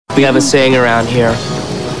We have a saying around here.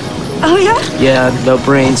 Oh, yeah? Yeah, no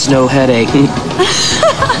brains, no headache.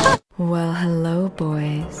 Well, hello,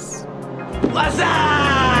 boys. What's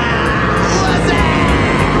up? What's up?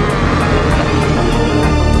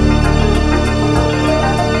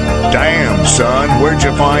 Damn, son, where'd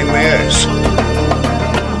you find this?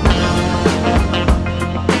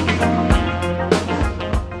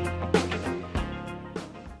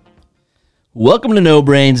 Welcome to No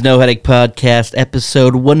Brains, No Headache Podcast,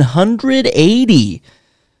 episode 180.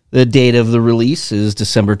 The date of the release is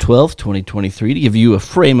December 12th, 2023, to give you a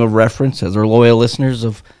frame of reference as our loyal listeners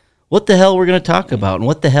of what the hell we're going to talk about and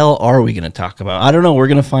what the hell are we going to talk about. I don't know. We're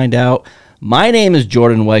going to find out. My name is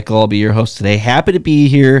Jordan Weichel. I'll be your host today. Happy to be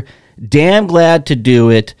here. Damn glad to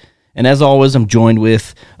do it. And as always, I'm joined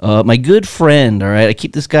with my good friend, all right? I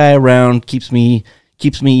keep this guy around, keeps me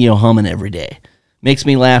humming every day. Makes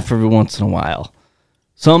me laugh every once in a while.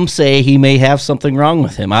 Some say he may have something wrong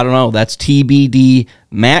with him. I don't know. That's TBD.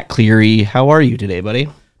 Matt Cleary, how are you today, buddy?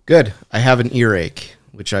 Good. I have an earache,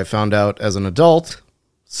 which I found out as an adult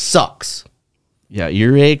sucks. Yeah,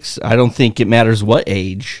 earaches. I don't think it matters what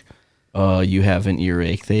age you have an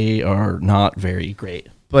earache. They are not very great.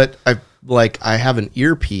 But I have an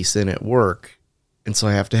earpiece in at work, and so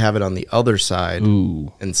I have to have it on the other side.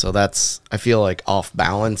 Ooh. And so I feel like off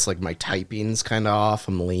balance, like my typing's kind of off.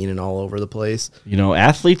 I'm leaning all over the place. You know,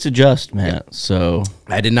 athletes adjust, Matt. Yeah. So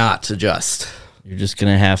I did not adjust. You're just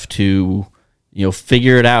going to have to,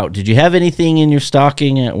 figure it out. Did you have anything in your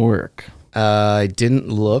stocking at work? I didn't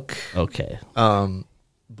look. Okay.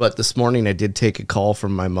 But this morning I did take a call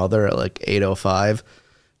from my mother at like 8:05.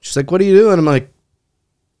 She's like, "What are you doing?" I'm like,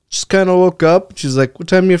 just kind of woke up. She's like, "What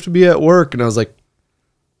time do you have to be at work?" And I was like,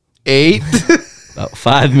 8. About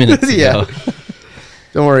 5 minutes ago. Yeah.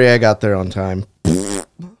 Don't worry, I got there on time.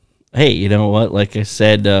 Hey, you know what? Like I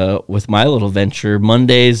said, with my little venture,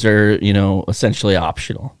 Mondays are, essentially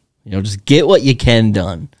optional. Just get what you can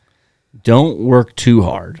done. Don't work too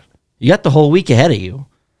hard. You got the whole week ahead of you.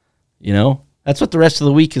 That's what the rest of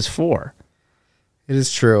the week is for. It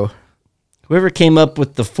is true. Whoever came up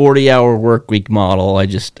with the 40-hour work week model, I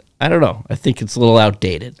don't know. I think it's a little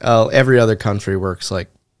outdated. Every other country works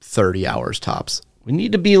like 30 hours tops. We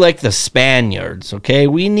need to be like the Spaniards, okay?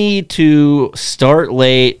 We need to start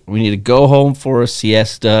late. We need to go home for a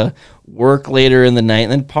siesta, work later in the night,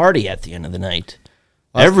 and then party at the end of the night.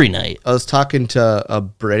 Every night. I was talking to a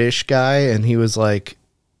British guy, and he was like,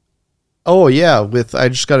 "Oh, yeah, I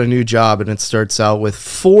just got a new job, and it starts out with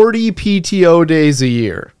 40 PTO days a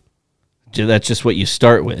year." Dude, that's just what you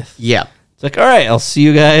start with. Yeah. It's like, all right, I'll see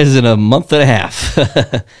you guys in a month and a half.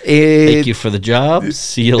 Thank you for the job.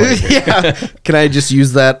 See you later. Yeah. Can I just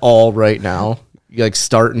use that all right now? You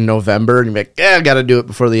start in November and you're like, "Yeah, I got to do it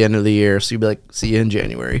before the end of the year." So you'd be like, "See you in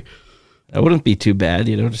January." That wouldn't be too bad.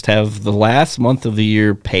 Just have the last month of the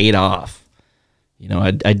year paid off.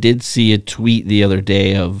 I did see a tweet the other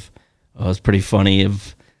day it was pretty funny,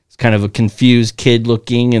 it's kind of a confused kid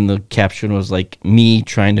looking, and the caption was like me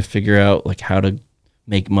trying to figure out like how to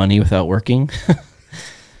make money without working.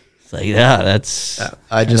 It's like, yeah, that's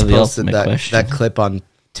I just posted that clip on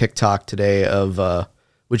TikTok today of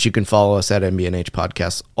which you can follow us at MBNH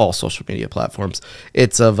Podcast, all social media platforms.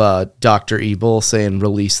 It's of Dr. Evil saying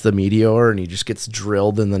release the meteor, and he just gets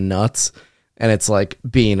drilled in the nuts, and it's like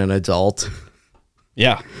being an adult.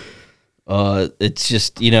 Yeah. It's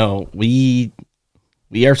just, we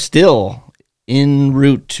are still en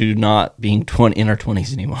route to not being in our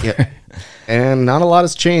 20s anymore. Yeah. And not a lot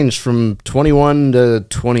has changed from 21 to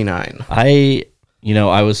 29. I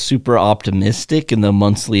was super optimistic in the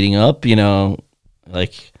months leading up,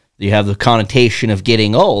 like you have the connotation of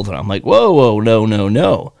getting old. And I'm like, whoa,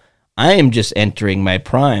 no. I am just entering my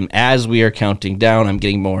prime. As we are counting down, I'm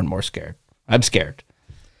getting more and more scared. I'm scared.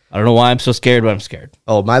 I don't know why I'm so scared, but I'm scared.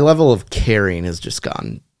 Oh, my level of caring has just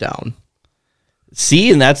gone down.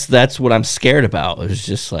 See, and that's what I'm scared about. It was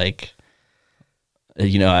just like,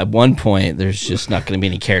 at one point, there's just not going to be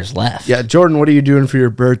any cares left. Yeah, Jordan, what are you doing for your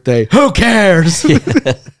birthday? Who cares?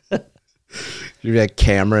 You're like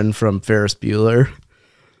Cameron from Ferris Bueller.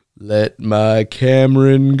 Let my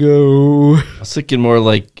Cameron go. I was thinking more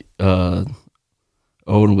like Owen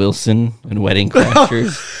Wilson in Wedding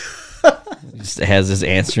Crashers. Just has his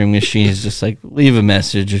answering machine. He's just like, leave a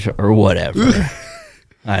message or whatever.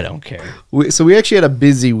 I don't care. So we actually had a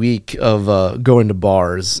busy week of going to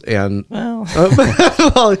bars, and well,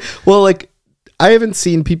 like I haven't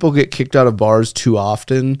seen people get kicked out of bars too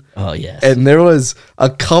often. Oh, yes. And there was a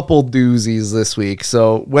couple doozies this week.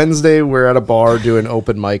 So Wednesday, we're at a bar doing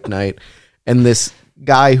open mic night, and this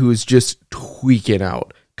guy who's just tweaking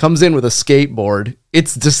out comes in with a skateboard.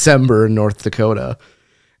 It's December in North Dakota.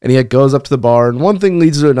 And he goes up to the bar, and one thing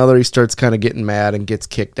leads to another. He starts kind of getting mad and gets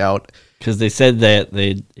kicked out. Because they said that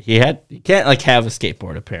he can't like have a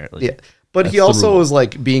skateboard apparently. Yeah. But he also was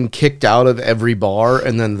like being kicked out of every bar,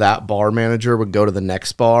 and then that bar manager would go to the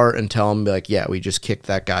next bar and tell him like, yeah, we just kicked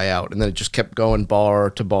that guy out. And then it just kept going bar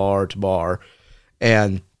to bar to bar.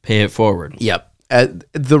 And pay it forward. Yep.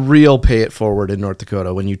 The real pay it forward in North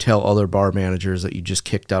Dakota when you tell other bar managers that you just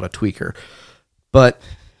kicked out a tweaker. But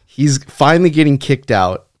he's finally getting kicked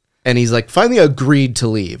out, and he's like finally agreed to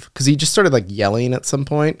leave because he just started like yelling at some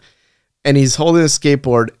point. And he's holding a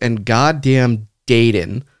skateboard, and goddamn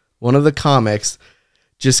Dayton, one of the comics,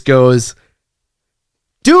 just goes,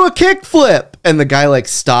 do a kickflip. And the guy like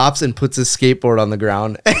stops and puts his skateboard on the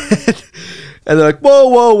ground. And they're like, whoa,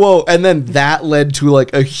 whoa, whoa. And then that led to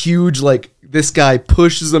like a huge, like, this guy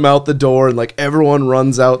pushes him out the door, and like everyone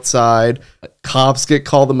runs outside. Cops get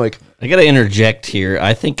called. I'm like, I got to interject here.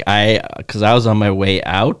 I think because I was on my way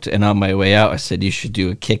out, and on my way out, I said you should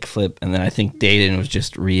do a kickflip. And then I think Dayton was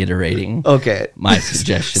just reiterating my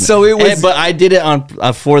suggestion. So it was, but I did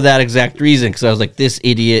it for that exact reason, because I was like, this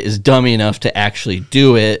idiot is dumb enough to actually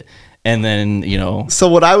do it. And then, So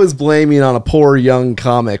what I was blaming on a poor young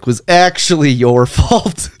comic was actually your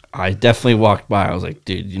fault. I definitely walked by. I was like,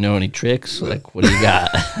 dude, you know any tricks? Like, what do you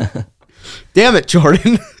got? Damn it,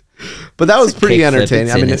 Jordan. But that was pretty entertaining.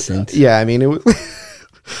 It was,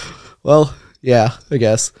 well, yeah, I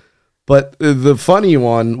guess. But the funny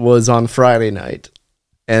one was on Friday night.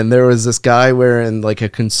 And there was this guy wearing like a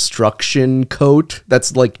construction coat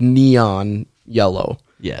that's like neon yellow.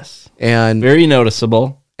 Yes. And very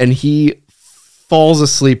noticeable. And he falls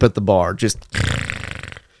asleep at the bar, just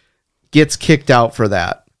gets kicked out for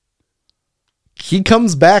that. He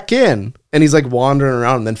comes back in, and he's like wandering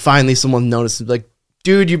around, and then finally someone notices, like,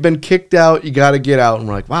 dude, you've been kicked out, you got to get out. And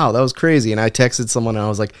we're like, wow, that was crazy. And I texted someone, and I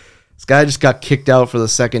was like, this guy just got kicked out for the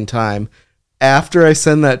second time. After I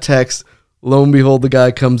send that text, lo and behold, the guy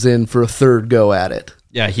comes in for a third go at it.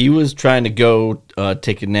 Yeah, he was trying to go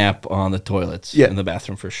take a nap on the toilets in the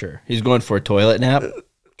bathroom for sure. He's going for a toilet nap.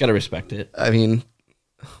 Gotta respect it. I mean,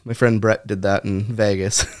 my friend Brett did that in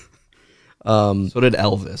Vegas. So did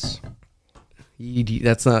Elvis.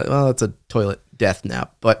 That's a toilet death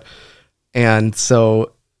nap. And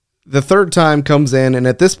so the third time comes in, and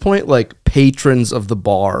at this point, like, patrons of the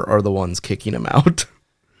bar are the ones kicking him out.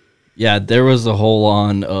 Yeah, there was a whole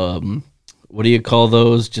on, what do you call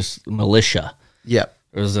those? Just militia. Yep.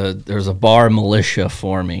 There's a bar militia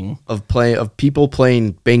forming of people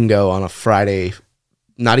playing bingo on a Friday.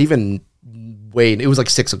 Not even wait. It was like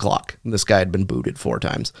 6 o'clock. This guy had been booted 4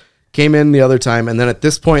 times. Came in the other time, and then at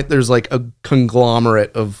this point, there's like a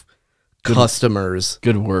conglomerate of customers.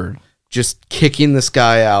 Good word. Just kicking this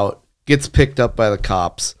guy out. Gets picked up by the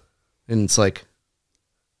cops, and it's like,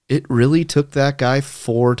 it really took that guy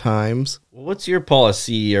 4 times. Well, what's your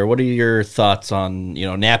policy, or what are your thoughts on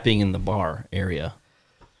napping in the bar area?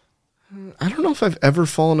 I don't know if I've ever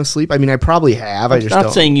fallen asleep. I mean, I probably have. I'm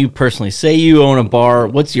not saying you personally. Say you own a bar.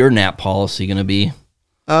 What's your nap policy going to be?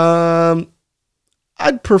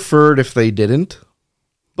 I'd prefer it if they didn't.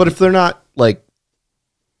 But if they're not, like...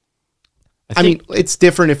 I mean, it's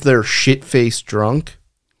different if they're shit-faced drunk.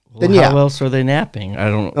 Well, then how else are they napping? I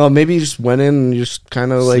don't... Oh, maybe you just went in and just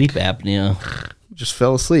kind of like... Sleep apnea. Just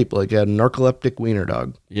fell asleep like a narcoleptic wiener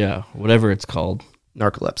dog. Yeah, whatever it's called.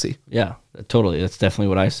 Narcolepsy. Yeah, totally. That's definitely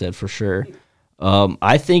what I said for sure.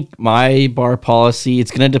 I think my bar policy,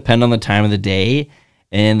 it's going to depend on the time of the day.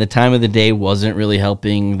 And the time of the day wasn't really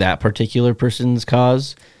helping that particular person's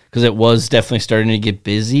cause, because it was definitely starting to get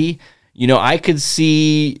busy. I could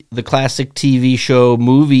see the classic TV show,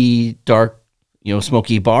 movie, dark,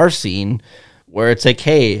 smoky bar scene where it's like,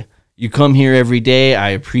 hey, you come here every day. I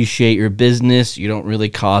appreciate your business. You don't really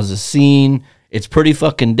cause a scene. It's pretty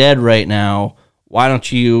fucking dead right now. Why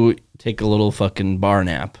don't you take a little fucking bar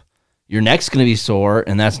nap? Your neck's going to be sore,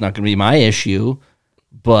 and that's not going to be my issue.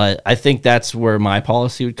 But I think that's where my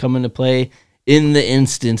policy would come into play. In the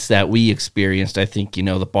instance that we experienced, I think,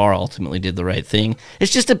 the bar ultimately did the right thing.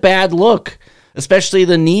 It's just a bad look, especially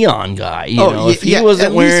the neon guy. If he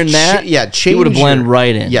wasn't wearing that, he would have blended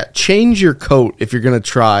right in. Yeah, change your coat if you're going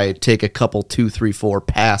to take a couple 2, 3, 4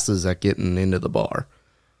 passes at getting into the bar.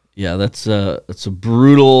 Yeah, that's a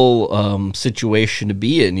brutal situation to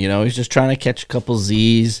be in. He's just trying to catch a couple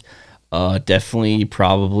Z's. Definitely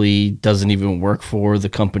probably doesn't even work for the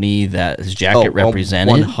company that his jacket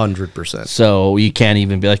represented. 100%. So you can't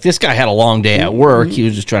even be like, this guy had a long day at work. He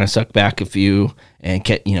was just trying to suck back a few and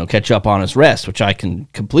catch up on his rest, which I can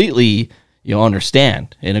completely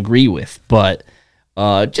understand and agree with. But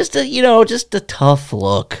just a tough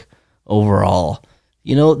look overall.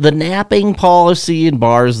 You know, the napping policy in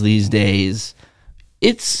bars these days,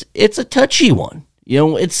 it's a touchy one. You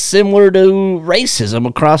know, it's similar to racism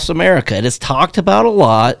across America. It is talked about a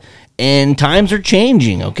lot, and times are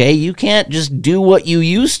changing, okay? You can't just do what you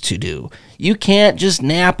used to do. You can't just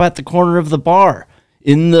nap at the corner of the bar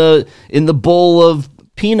in the bowl of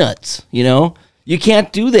peanuts, you know? You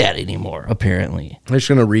can't do that anymore, apparently. I'm just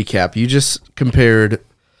going to recap. You just compared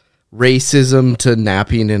racism to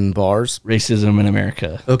napping in bars? Racism in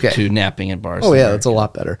America to napping in bars. Oh, yeah, that's a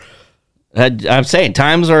lot better. I'm saying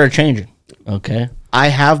times are changing, okay? I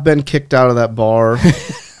have been kicked out of that bar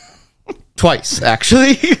twice,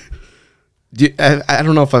 actually. I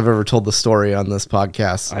don't know if I've ever told the story on this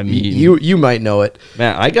podcast. I mean, you might know it.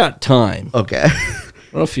 Man, I got time. Okay.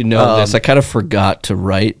 I don't know if you know this. I kind of forgot to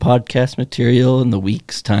write podcast material in the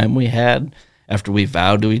week's time we had after we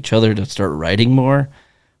vowed to each other to start writing more.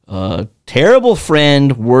 Terrible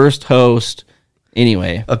friend, worst host.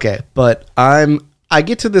 Anyway. Okay, but I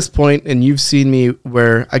get to this point, and you've seen me,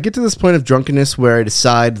 where I get to this point of drunkenness where I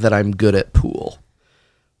decide that I'm good at pool.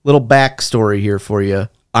 Little backstory here for you.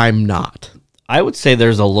 I'm not. I would say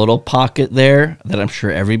there's a little pocket there that I'm sure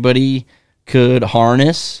everybody could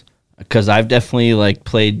harness, because I've definitely like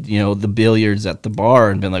played, you know, the billiards at the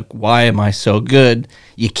bar and been like, why am I so good?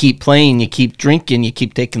 You keep playing, you keep drinking, you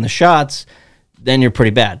keep taking the shots, then you're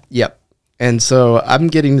pretty bad. Yep. And so I'm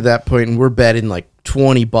getting to that point, and we're betting like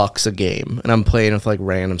 $20 a game, and I'm playing with like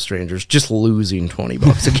random strangers, just losing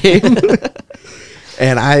 $20 a game.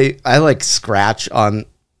 And I like scratch on,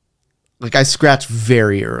 like I scratch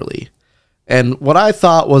very early. And what I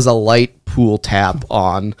thought was a light pool tap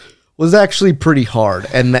on was actually pretty hard.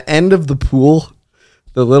 And the end of the pool,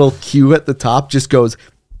 the little cue at the top just goes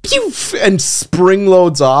pew and spring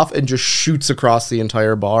loads off and just shoots across the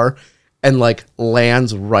entire bar and like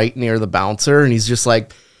lands right near the bouncer. And he's just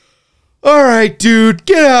like, all right, dude,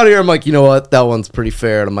 get out of here. I'm like, you know what? That one's pretty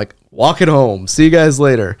fair. And I'm like, walk it home. See you guys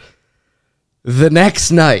later. The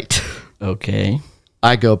next night, okay,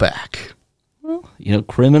 I go back. Well, you know,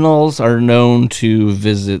 criminals are known to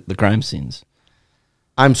visit the crime scenes.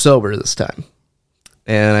 I'm sober this time.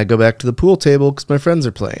 And I go back to the pool table because my friends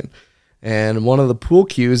are playing. And one of the pool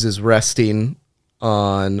cues is resting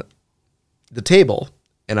on the table.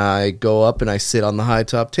 And I go up and I sit on the high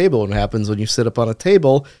top table. And what happens when you sit up on a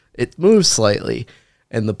table, it moves slightly.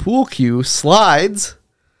 And the pool cue slides,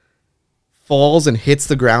 falls, and hits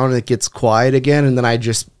the ground, and it gets quiet again. And then I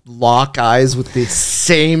just lock eyes with the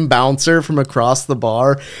same bouncer from across the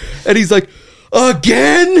bar. And he's like,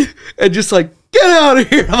 again? And just like, get out of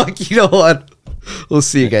here. I'm like, you know what? We'll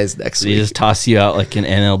see you guys next week. He just toss you out like an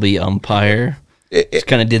MLB umpire. Just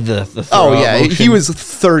kind of did the throw oh, yeah. motion. He was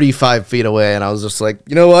 35 feet away, and I was just like,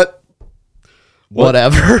 you know what?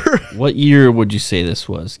 Whatever. What year would you say this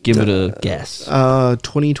was? Give it a guess.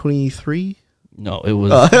 2023? No, it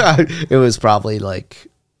was... it was probably like...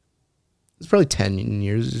 It was probably 10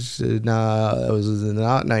 years. Nah, it was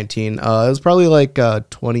not 19. It was probably like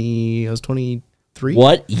 20... It was 23?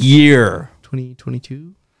 What year?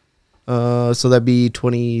 2022? So that'd be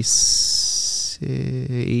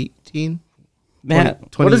 2018?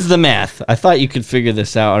 Matt, what is the math? I thought you could figure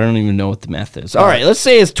this out. I don't even know what the math is. All right, let's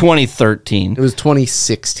say it's 2013. It was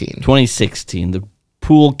 2016. 2016. The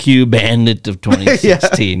pool cue bandit of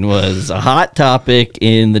 2016 was a hot topic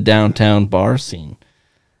in the downtown bar scene.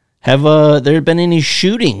 Have there been any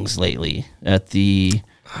shootings lately at the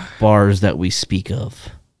bars that we speak of?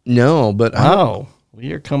 No, but...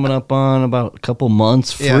 we are coming up on about a couple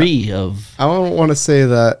months free of... I don't want to say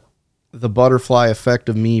that the butterfly effect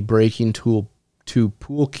of me breaking two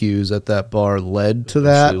pool cues at that bar led to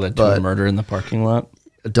that. Led to a murder in the parking lot.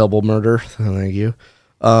 A double murder. Thank you.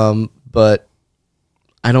 But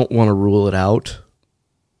I don't want to rule it out.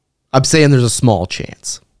 I'm saying there's a small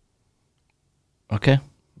chance. Okay.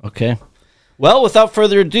 Well, without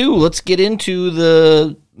further ado, let's get into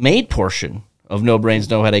the main portion of No Brains,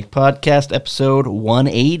 No Headache podcast, episode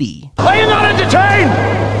 180. Are you not entertained?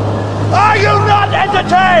 Are you not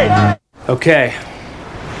entertained? Okay.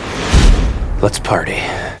 Let's party.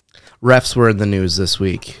 Refs were in the news this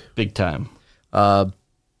week. Big time.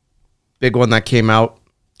 Big one that came out.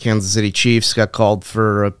 Kansas City Chiefs got called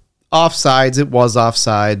for offsides. It was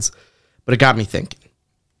offsides, but it got me thinking.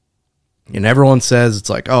 And everyone says it's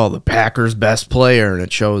like, oh, the Packers' best player, and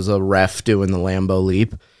it shows a ref doing the Lambeau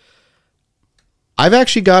leap. I've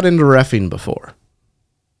actually got into reffing before.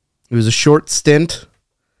 It was a short stint,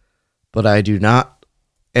 but I do not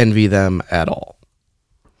envy them at all.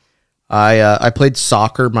 I played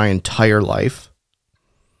soccer my entire life,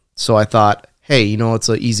 so I thought, hey, you know, it's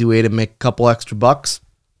an easy way to make a couple extra bucks.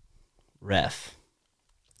 Ref.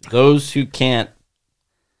 Those who can't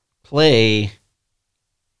play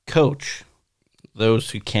coach.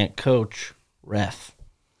 Those who can't coach, ref.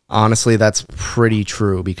 Honestly, that's pretty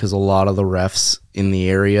true because a lot of the refs in the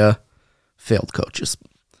area failed coaches.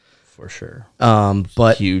 For sure.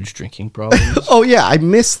 But huge drinking problems. Oh yeah, I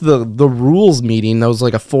missed the rules meeting. That was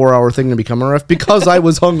like a 4-hour thing to become a ref because I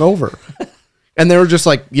was hungover. And they were just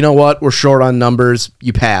like, you know what? We're short on numbers.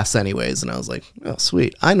 You pass anyways. And I was like, oh,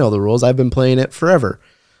 sweet. I know the rules. I've been playing it forever.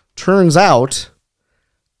 Turns out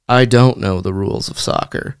I don't know the rules of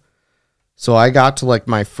soccer. So I got to like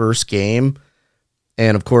my first game.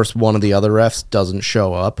 And of course, one of the other refs doesn't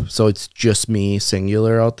show up. So it's just me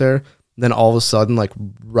singular out there. Then all of a sudden, like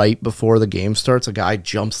right before the game starts, a guy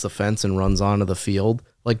jumps the fence and runs onto the field.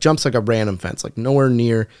 Like jumps like a random fence, like nowhere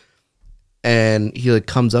near. And he like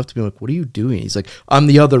comes up to me like, what are you doing? He's like, I'm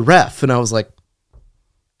the other ref. And I was like,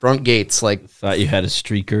 front gates, like thought you had a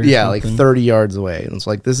streaker. Yeah, like 30 yards away. And it's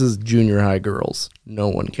like, this is junior high girls. No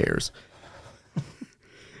one cares.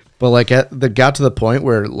 But like got to the point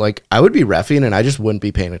where like I would be reffing and I just wouldn't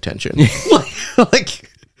be paying attention. like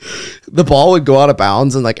the ball would go out of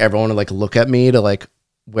bounds and like everyone would like look at me to like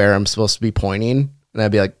where I'm supposed to be pointing. And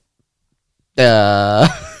I'd be like,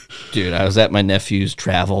 Dude, I was at my nephew's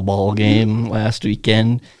travel ball game last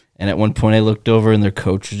weekend, and at one point I looked over and their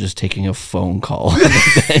coach was just taking a phone call on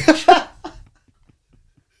the bench.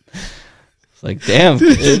 It's like, damn,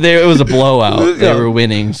 it was a blowout. They were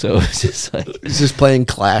winning, so it's just like... He's just playing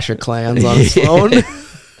Clash of Clans on his phone.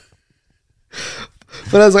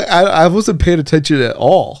 But I was like, I wasn't paying attention at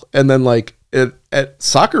all. And then like at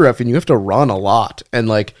soccer reffing, you have to run a lot. And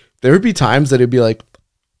like there would be times that it'd be like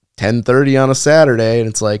 10:30 on a Saturday, and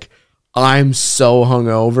it's like, I'm so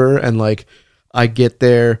hungover, and like I get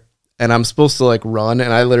there and I'm supposed to like run,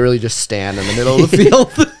 and I literally just stand in the middle of the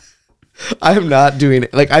field. I am not doing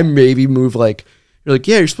it. Like I maybe move like, you're like,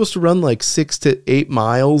 yeah, you're supposed to run like 6 to 8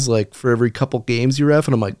 miles like for every couple games you ref,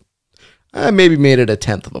 and I'm like, I maybe made it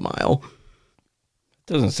 1/10 of a mile.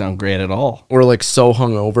 Doesn't sound great at all. Or like so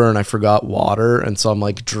hungover and I forgot water, and so I'm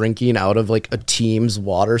like drinking out of like a team's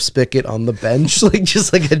water spigot on the bench, like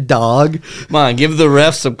just like a dog. Come on, give the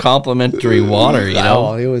refs some complimentary water, you know?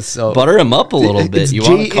 Oh, it was so... Butter them up a little bit. You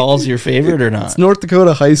want to call your favorite or not? It's North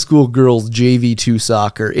Dakota high school girls JV2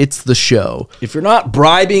 soccer. It's the show. If you're not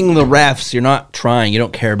bribing the refs, you're not trying. You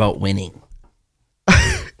don't care about winning.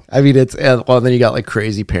 I mean, it's... Well, then you got like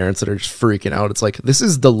crazy parents that are just freaking out. It's like, this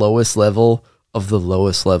is the lowest level of the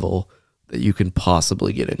lowest level that you can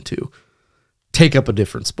possibly get into. Take up a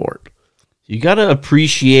different sport. You got to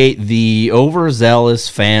appreciate the overzealous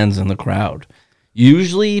fans in the crowd.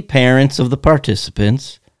 Usually parents of the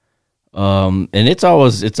participants. And it's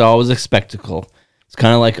always a spectacle. It's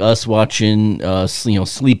kind of like us watching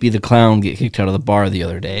Sleepy the Clown get kicked out of the bar the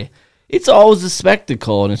other day. It's always a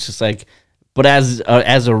spectacle, and it's just like, but as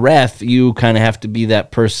a ref, you kind of have to be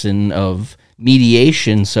that person of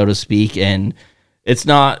mediation, so to speak, and it's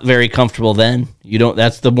not very comfortable then.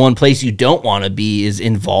 That's the one place you don't want to be, is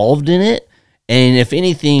involved in it. And if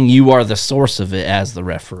anything, you are the source of it as the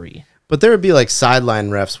referee. But there would be like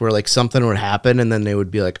sideline refs where like something would happen and then they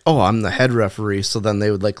would be like, oh, I'm the head referee. So then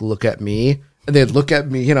they would like look at me, and they'd look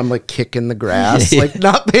at me and I'm like kicking the grass, like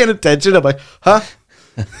not paying attention. I'm like, huh?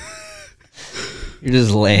 You're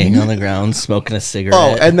just laying on the ground smoking a cigarette.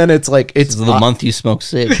 Oh, and then it's like, it's the month you smoke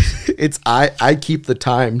cigs. It's I keep the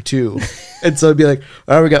time too. And so I'd be like,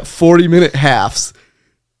 all right, we got 40-minute halves.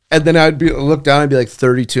 And then I'd look down and be like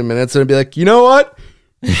 32 minutes, and I'd be like, you know what?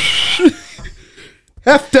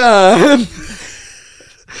 Half time.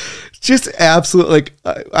 Just absolute, like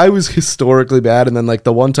I was historically bad. And then like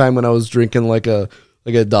the one time when I was drinking like a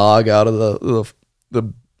dog out of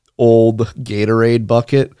the old Gatorade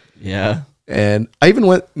bucket. Yeah. And I even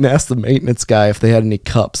went and asked the maintenance guy if they had any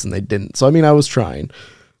cups, and they didn't. So, I mean, I was trying.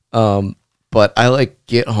 But I like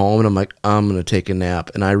get home and I'm like, I'm going to take a nap.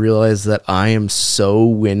 And I realized that I am so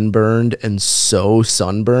windburned and so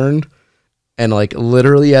sunburned. And like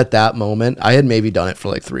literally at that moment, I had maybe done it for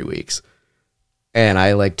like 3 weeks. And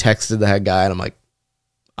I like texted the head guy and I'm like,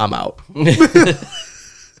 I'm out. The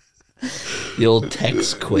old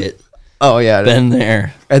text quit. Oh, yeah. Been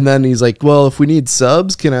there. And then he's like, well, if we need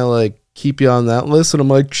subs, can I like keep you on that list? And I'm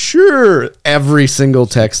like, sure. Every single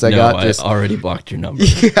text I got just already blocked your number.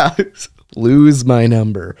 Yeah. Lose my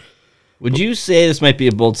number. Would you say, this might be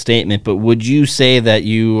a bold statement, but would you say that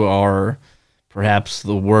you are perhaps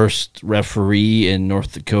the worst referee in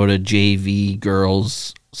North Dakota JV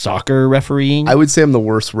girls soccer refereeing? I would say I'm the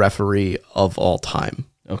worst referee of all time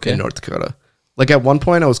in North Dakota. Like at one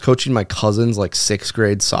point I was coaching my cousin's like 6th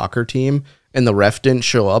grade soccer team, and the ref didn't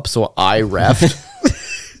show up, so I refed.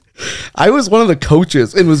 I was one of the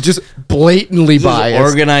coaches and was just blatantly biased.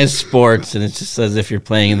 Organized sports, and it's just as if you're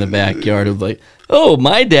playing in the backyard of like, oh,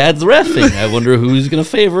 my dad's reffing. I wonder who's going to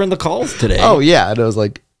favor in the calls today. Oh, yeah. And I was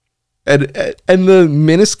like, and the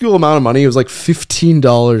minuscule amount of money, it was like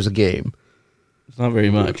 $15 a game. It's not very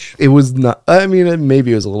much. It was not, I mean,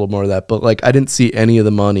 maybe it was a little more of that, but like I didn't see any of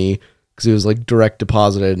the money because it was like direct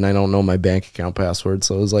deposited and I don't know my bank account password.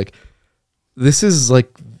 So it was like, this is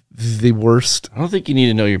like the worst. I don't think you need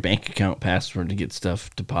to know your bank account password to get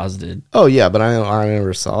stuff deposited. Oh, yeah, but I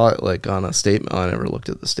never saw it like on a statement. I never looked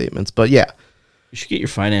at the statements, but yeah. You should get your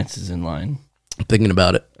finances in line. I'm thinking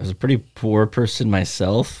about it. As a pretty poor person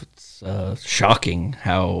myself, it's shocking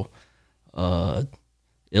how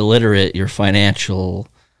illiterate your financial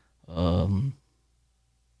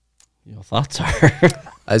thoughts are.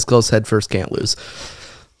 Eyes closed, head first, can't lose.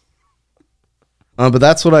 But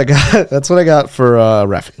that's what I got. That's what I got for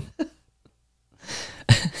reffing.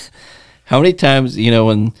 How many times,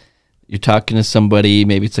 when you're talking to somebody,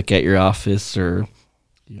 maybe it's like at your office or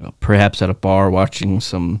perhaps at a bar watching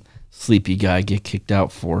some sleepy guy get kicked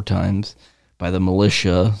out 4 times by the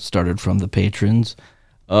militia, started from the patrons.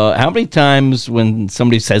 How many times when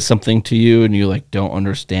somebody says something to you and you like don't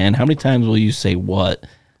understand, how many times will you say what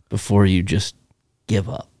before you just give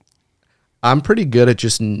up? I'm pretty good at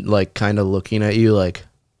just like kind of looking at you like,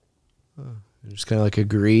 just kind of like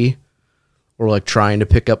agree or like trying to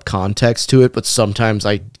pick up context to it. But sometimes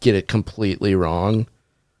I get it completely wrong.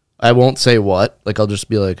 I won't say what, like I'll just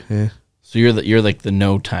be like, eh. So you're like the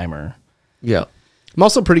no timer. Yeah. I'm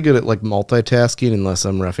also pretty good at like multitasking unless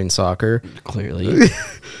I'm reffing soccer. Clearly.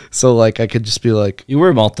 So like I could just be like, you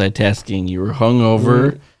were multitasking. You were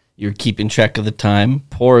hungover. You're keeping track of the time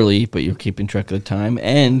poorly, but you're keeping track of the time.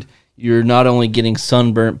 And you're not only getting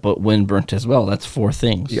sunburnt, but windburnt as well. That's 4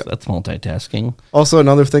 things. Yep. That's multitasking. Also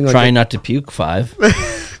another thing. Like trying not to puke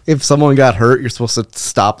 5. If someone got hurt, you're supposed to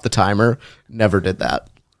stop the timer. Never did that.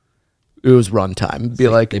 It was run time. Be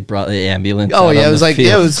like they brought the ambulance. Oh yeah, it was like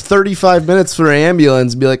it was 35 minutes for an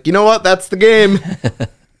ambulance. Be like, you know what? That's the game.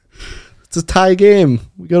 It's a tie game.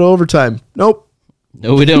 We go to overtime. Nope.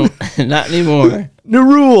 No, we don't. Not anymore. New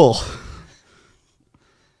rule.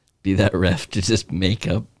 Be that ref to just make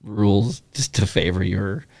up rules just to favor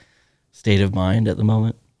your state of mind at the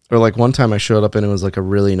moment. Or like one time I showed up and it was like a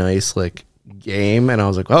really nice like game and I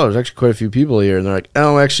was like, oh, there's actually quite a few people here, and they're like,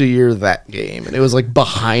 oh, actually you're that game, and it was like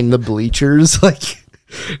behind the bleachers, like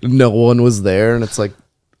no one was there, and it's like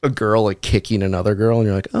a girl like kicking another girl, and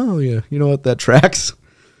you're like, oh yeah, you know what, that tracks.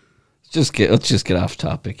 Let's just get off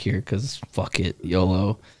topic here because fuck it,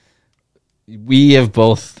 YOLO. We have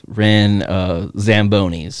both ran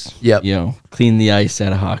Zambonis. Yep. Clean the ice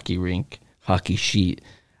at a hockey rink, hockey sheet.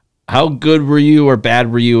 How good were you or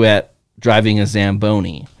bad were you at driving a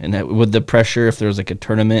Zamboni? And that, would the pressure, if there was like a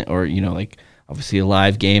tournament or, like obviously a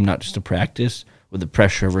live game, not just a practice, would the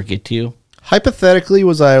pressure ever get to you? Hypothetically,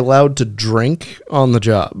 was I allowed to drink on the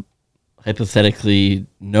job? Hypothetically,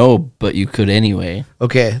 no, but you could anyway.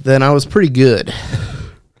 Okay, then I was pretty good.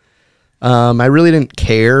 I really didn't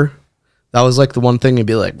care. That was like the one thing. I'd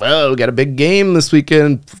be like, well, we got a big game this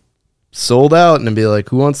weekend, sold out. And I'd be like,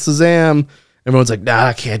 who wants to Zam? Everyone's like, nah,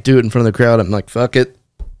 I can't do it in front of the crowd. I'm like, fuck it.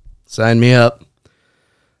 Sign me up.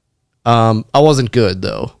 I wasn't good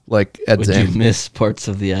though. Like at Zam. Would you miss parts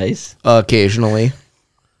of the ice? Occasionally.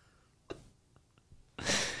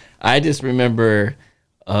 I just remember,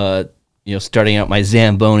 starting out my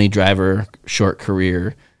Zamboni driver short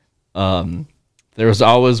career. There was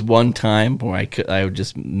always one time where I would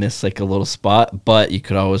just miss like a little spot, but you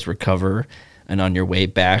could always recover, and on your way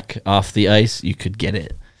back off the ice, you could get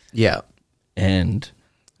it. Yeah. And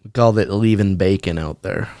we called it leaving bacon out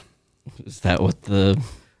there. Is that what the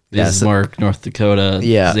Bismarck, North Dakota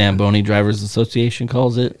Zamboni Drivers Association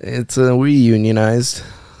calls it? It's we unionized.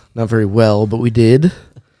 Not very well, but we did.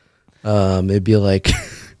 It'd be like,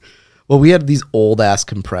 well, we had these old ass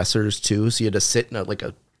compressors too, so you had to sit in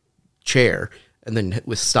a chair and then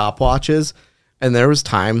with stopwatches. And there was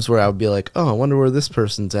times where I would be like, oh, I wonder where this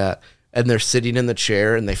person's at. And they're sitting in the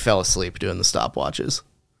chair and they fell asleep doing the stopwatches.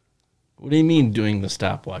 What do you mean doing the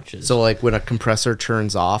stopwatches? So like when a compressor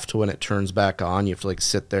turns off to when it turns back on, you have to like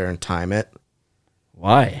sit there and time it.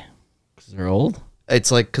 Why? Because they're old?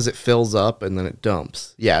 It's like because it fills up and then it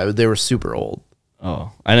dumps. Yeah, they were super old.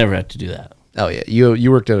 Oh, I never had to do that. Oh yeah,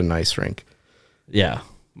 you worked at a nice rink. Yeah,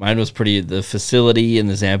 mine was the facility and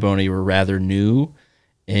the Zamboni were rather new,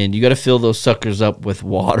 and you got to fill those suckers up with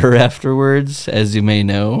water afterwards, as you may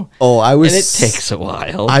know. Oh, and it takes a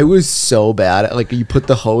while. I was so bad at like you put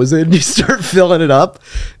the hose in, you start filling it up,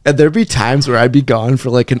 and there'd be times where I'd be gone for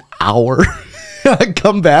like an hour. I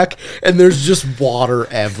come back and there's just water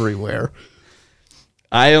everywhere.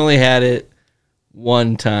 I only had it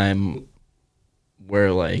one time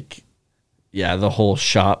where, like, yeah, the whole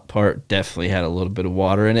shop part definitely had a little bit of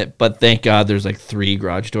water in it. But thank God there's like 3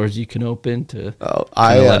 garage doors you can open to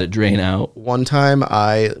let it drain out. One time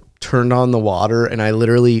I turned on the water and I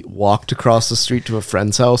literally walked across the street to a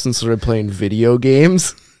friend's house and started playing video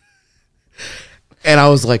games. And I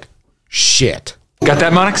was like, shit. Got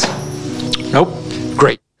that, Monix? Nope.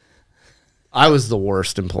 Great. I was the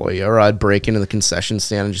worst employee. Or I'd break into the concession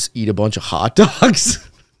stand and just eat a bunch of hot dogs.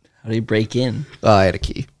 How do you break in? I had a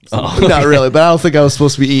key. So not really, but I don't think I was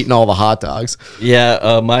supposed to be eating all the hot dogs.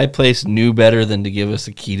 Yeah, my place knew better than to give us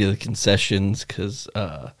a key to the concessions because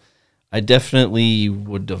I definitely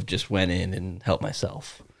would have just went in and helped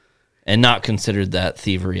myself and not considered that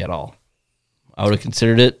thievery at all. I would have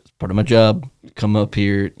considered it part of my job. Come up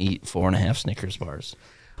here and eat 4.5 Snickers bars.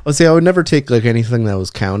 Well, see, I would never take like anything that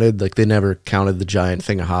was counted. Like they never counted the giant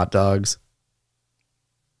thing of hot dogs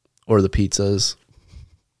or the pizzas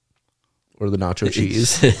or the nacho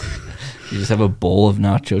cheese. You just have a bowl of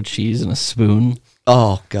nacho cheese and a spoon.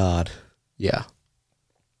 Oh, God. Yeah.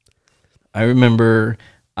 I remember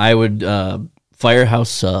I would Firehouse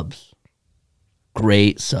subs.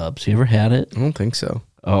 Great subs. You ever had it? I don't think so.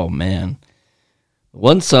 Oh, man.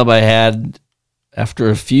 One sub I had, after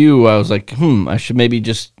a few, I was like, I should maybe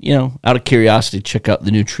just, out of curiosity, check out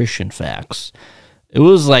the nutrition facts. It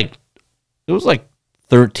was like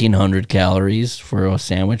 1,300 calories for a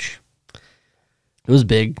sandwich. It was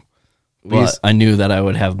big. But I knew that I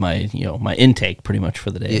would have my, my intake pretty much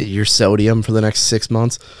for the day. Your sodium for the next 6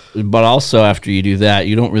 months. But also after you do that,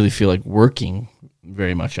 you don't really feel like working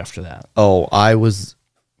very much after that. Oh, I was...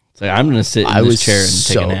 It's like, I'm going to sit in this chair and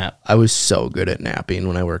take a nap. I was so good at napping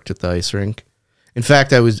when I worked at the ice rink. In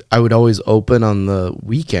fact, I would always open on the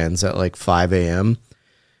weekends at like 5 a.m.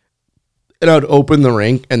 And I would open the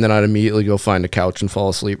rink, and then I'd immediately go find a couch and fall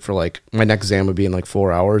asleep for like, my next exam would be in like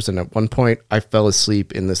 4 hours. And at one point, I fell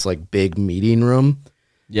asleep in this like big meeting room.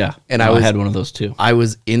 Yeah, and I had one of those too. I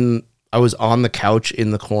was on the couch in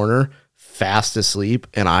the corner, fast asleep,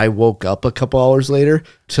 and I woke up a couple hours later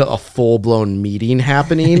to a full-blown meeting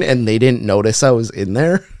happening, and they didn't notice I was in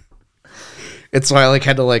there. And so I like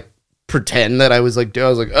had to like pretend that I was like,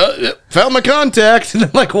 found my contact, and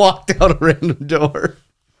then like walked out a random door.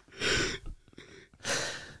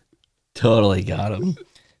 Totally got him.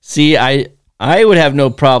 See, I would have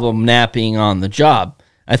no problem napping on the job.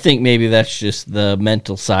 I think maybe that's just the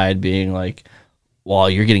mental side being like,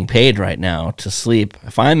 well, you're getting paid right now to sleep.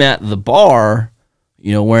 If I'm at the bar,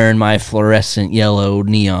 wearing my fluorescent yellow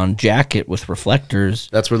neon jacket with reflectors.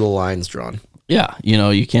 That's where the line's drawn. Yeah,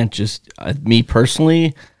 you can't just, me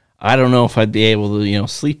personally, I don't know if I'd be able to,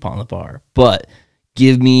 sleep on the bar. But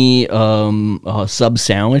give me a sub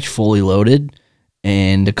sandwich fully loaded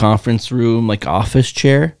and a conference room, like office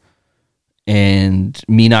chair, and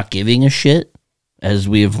me not giving a shit, as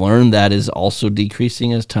we have learned, that is also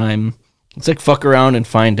decreasing as time. It's like fuck around and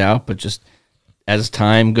find out, but just as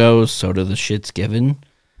time goes, so do the shits given.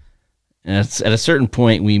 And it's, at a certain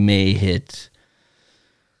point, we may hit,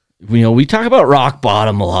 we talk about rock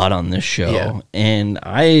bottom a lot on this show, and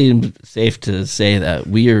I am safe to say that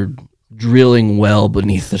we are drilling well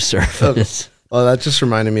beneath the surface. Well, that just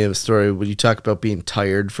reminded me of a story. When you talk about being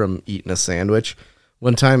tired from eating a sandwich,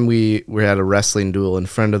 one time we were at a wrestling duel, and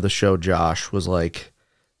friend of the show, Josh, was like,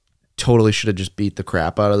 totally should have just beat the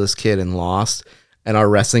crap out of this kid and lost. And our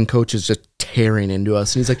wrestling coach is just tearing into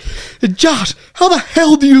us. And he's like, Josh, how the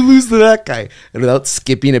hell do you lose to that guy? And without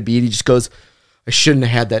skipping a beat, he just goes, I shouldn't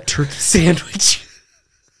have had that turkey sandwich.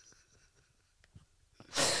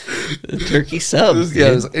 The turkey sub.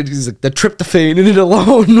 He's like, the tryptophan in it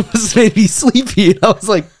alone was made me sleepy. And I was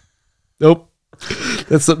like, nope.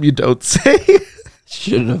 That's something you don't say.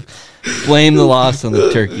 Should have blamed the loss on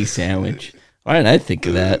the turkey sandwich. Why didn't I think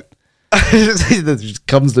of that? That just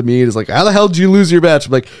comes to me and is like, how the hell did you lose your match?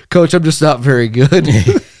 I'm like, Coach, I'm just not very good.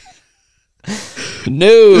 No,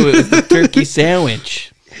 it was the turkey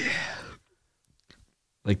sandwich.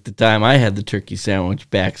 Like the time I had the turkey sandwich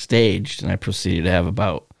backstage, and I proceeded to have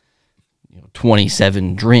about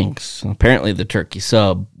 27 drinks. And apparently the turkey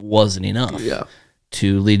sub wasn't enough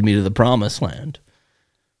to lead me to the promised land.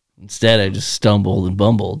 Instead, I just stumbled and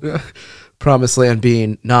bumbled. Promised land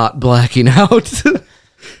being not blacking out.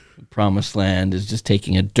 Promised land is just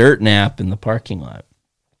taking a dirt nap in the parking lot.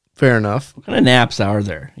 Fair enough. What kind of naps are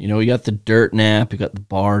there? You got the dirt nap, you got the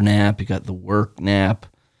bar nap, you got the work nap.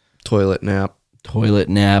 Toilet nap. Toilet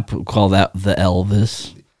nap. We'll call that the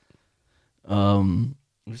Elvis.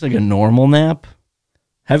 It's like a normal nap.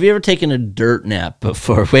 Have you ever taken a dirt nap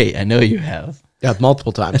before? Wait, I know you have. Yeah,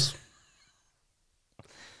 multiple times.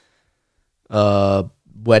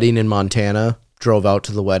 Wedding in Montana. Drove out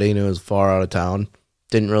to the wedding. It was far out of town.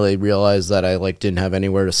 Didn't really realize that I didn't have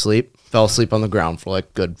anywhere to sleep. Fell asleep on the ground for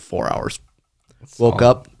good 4 hours. Woke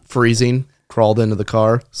up freezing. Crawled into the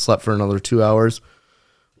car. Slept for another 2 hours.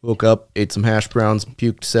 Woke up. Ate some hash browns.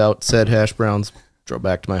 Puked out said hash browns. Drove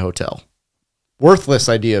back to my hotel. Worthless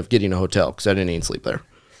idea of getting a hotel because I didn't even sleep there.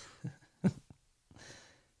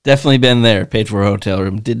 Definitely been there. Paid for a hotel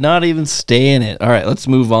room. Did not even stay in it. All right, let's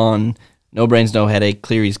move on. No brains, no headache.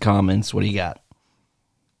 Cleary's comments. What do you got?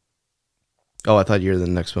 Oh, I thought you were the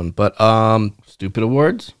next one. But Stupid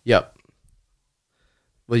awards? Yep.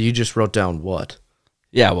 Well, you just wrote down what?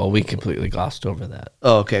 Yeah, well, we completely glossed over that.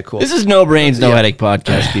 Oh, okay, cool. This is No Brains, No Headache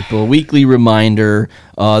podcast, people. Weekly reminder.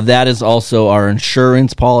 That is also our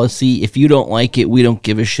insurance policy. If you don't like it, we don't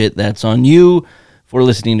give a shit. That's on you. For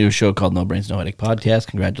listening to a show called No Brains, No Headache podcast,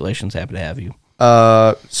 congratulations. Happy to have you.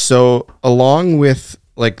 So along with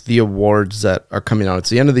the awards that are coming out, it's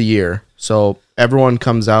the end of the year. So everyone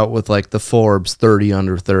comes out with the Forbes 30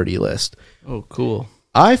 under 30 list. Oh, cool.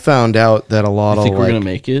 I found out that a lot of think we're going to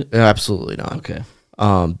make it? Absolutely not. Okay.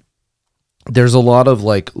 There's a lot of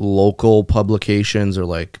local publications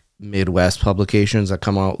or Midwest publications that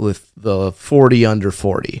come out with the 40 under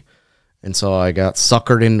 40. And so I got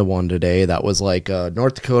suckered into one today that was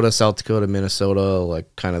North Dakota, South Dakota, Minnesota,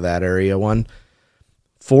 kind of that area one.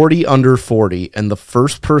 40 under 40, and the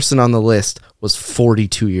first person on the list was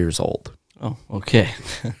 42 years old. Oh, okay.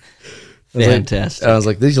 Fantastic. I was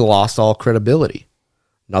like, these lost all credibility.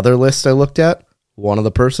 Another list I looked at, one of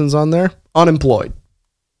the persons on there, unemployed.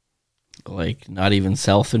 Not even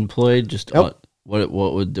self-employed, just Nope.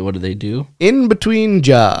 what do they do? In between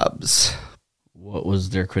jobs. What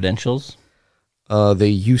was their credentials? They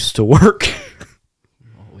used to work.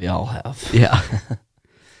 We all have. Yeah.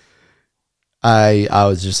 I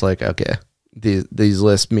was just like, okay, these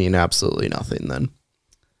lists mean absolutely nothing then.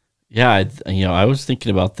 Yeah, I was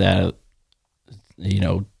thinking about that,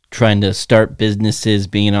 trying to start businesses,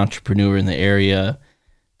 being an entrepreneur in the area.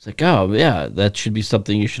 It's oh, yeah, that should be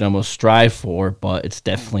something you should almost strive for, but it's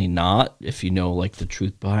definitely not if you know, the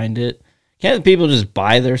truth behind it. Can't people just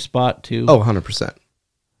buy their spot, too? Oh, 100%.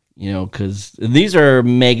 Because these are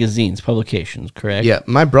magazines, publications, correct? Yeah,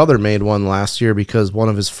 my brother made one last year because one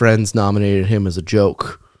of his friends nominated him as a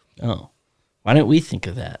joke. Oh. Why didn't we think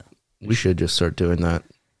of that? We should just start doing that.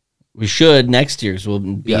 We should next year's. We'll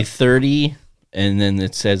be 30, and then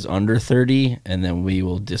it says under 30, and then we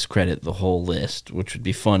will discredit the whole list, which would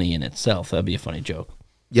be funny in itself. That'd be a funny joke.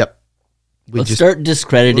 Yep. Let's start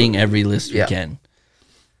discrediting every list we can.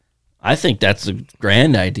 I think that's a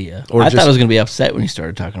grand idea. I thought I was going to be upset when you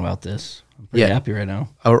started talking about this. I'm pretty happy right now.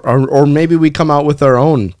 Or maybe we come out with our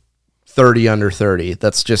own 30 under 30.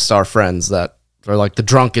 That's just our friends that are the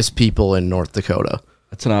drunkest people in North Dakota.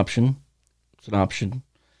 That's an option. It's an option.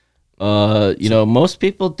 Most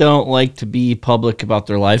people don't like to be public about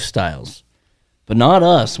their lifestyles, but not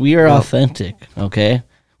us. We are authentic, okay?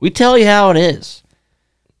 We tell you how it is.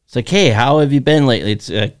 It's hey, how have you been lately?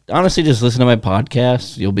 It's honestly, just listen to my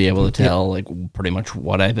podcast. You'll be able to tell pretty much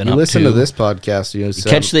what I've been up to. You listen to this podcast, you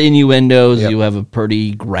catch the innuendos. Yep. You have a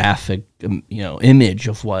pretty graphic, image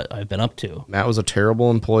of what I've been up to. Matt was a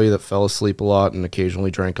terrible employee that fell asleep a lot and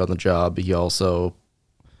occasionally drank on the job. He also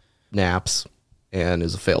naps and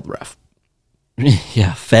is a failed ref.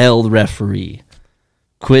 Yeah, failed referee.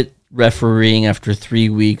 Quit refereeing after 3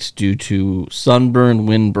 weeks due to sunburn,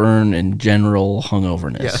 windburn, and general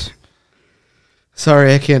hungoverness. Yeah.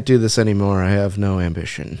 Sorry, I can't do this anymore. I have no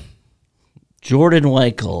ambition. Jordan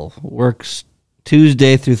Weichel works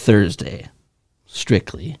Tuesday through Thursday,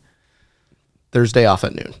 strictly. Thursday off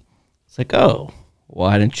at noon. It's oh,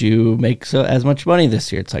 why didn't you make as much money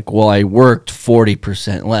this year? It's well, I worked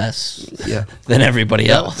 40% less than everybody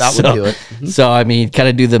else. That would do it. Mm-hmm. So, kind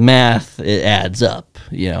of do the math. It adds up,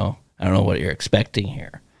 I don't know what you're expecting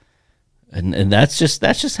here. And that's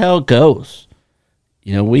just how it goes.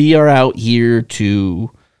 We are out here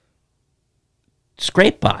to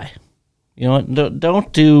scrape by.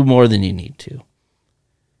 Don't do more than you need to.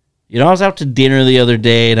 I was out to dinner the other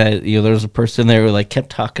day, and there was a person there who kept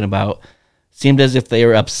talking about, seemed as if they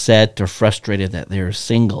were upset or frustrated that they were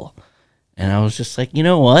single. And I was just you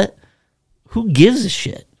know what? Who gives a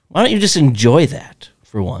shit? Why don't you just enjoy that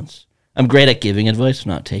for once? I'm great at giving advice,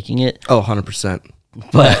 not taking it. Oh, 100%.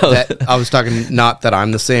 But I was talking, not that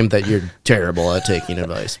I'm the same, that you're terrible at taking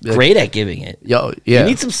advice. Great at giving it. Yeah. You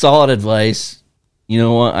need some solid advice. You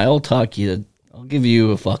know what? I'll give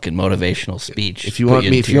you a fucking motivational speech. If you want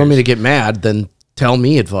me to get mad, then tell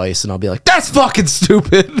me advice, and I'll be like, that's fucking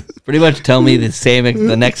stupid. Pretty much tell me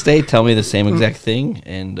the next day, tell me the same exact thing,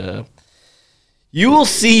 and you will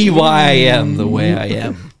see why I am the way I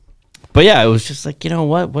am. But yeah, it was just like, you know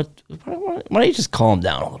what? Why don't you just calm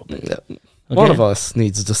down a little bit? Yeah. Okay? One of us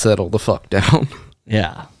needs to settle the fuck down.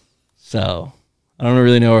 Yeah. So I don't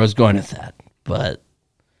really know where I was going with that, but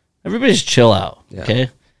everybody just chill out, okay?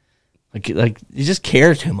 Like you just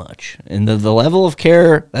care too much, and the level of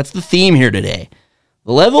care, that's the theme here today.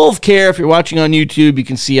 The level of care. If you're watching on YouTube, you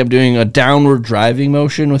can see I'm doing a downward driving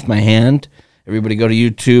motion with my hand. Everybody go to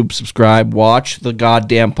YouTube, subscribe, watch the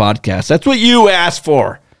goddamn podcast. That's what you asked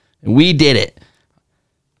for, and we did it.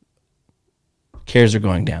 Cares are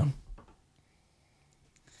going down.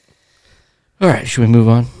 All right, should we move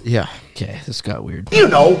on? Yeah. Okay, this got weird. You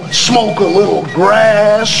know, smoke a little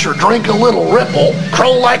grass or drink a little ripple,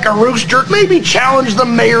 crow like a rooster, maybe challenge the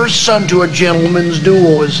mayor's son to a gentleman's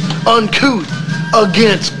duel as uncouth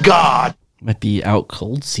against God. Might be out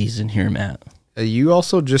cold season here, Matt. You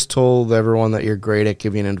also just told everyone that you're great at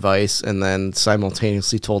giving advice, and then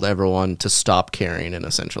simultaneously told everyone to stop caring and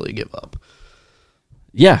essentially give up.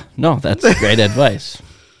 Yeah, no, that's great advice.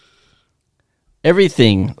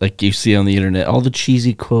 Everything like you see on the internet, all the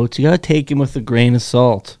cheesy quotes, you gotta take them with a grain of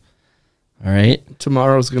salt. All right?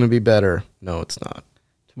 Tomorrow's gonna be better. No, it's not.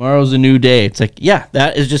 Tomorrow's a new day. It's like, yeah,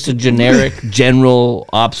 that is just a generic, general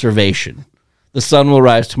observation. The sun will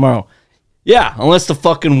rise tomorrow. Yeah, unless the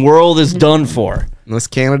fucking world is done for. Unless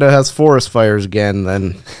Canada has forest fires again,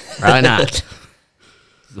 then why not? It's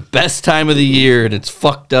the best time of the year, and it's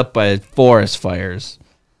fucked up by forest fires.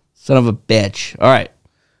 Son of a bitch. All right.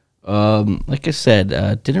 Like I said,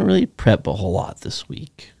 didn't really prep a whole lot this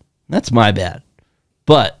week. That's my bad.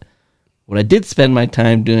 But what I did spend my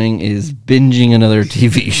time doing is binging another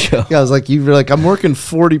TV show. Yeah, I was like, you were like, I'm working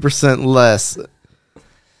 40% less.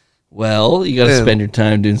 Well, you got to spend your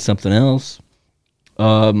time doing something else.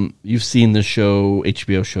 You've seen the show,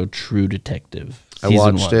 HBO show, True Detective. I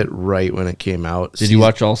watched it right when it came out. Did you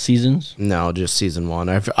watch all seasons? No, just season one.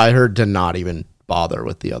 I heard to not even bother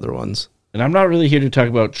with the other ones. And I'm not really here to talk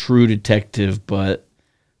about True Detective, but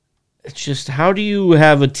it's just, how do you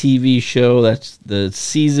have a TV show that's the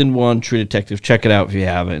season one True Detective? Check it out if you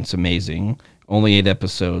haven't. It's amazing. Only 8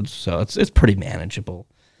 episodes, so it's pretty manageable.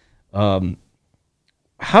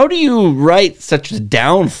 How do you write such a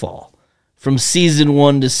downfall from season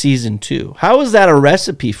 1 to season 2? How is that a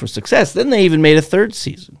recipe for success? Then they even made a 3rd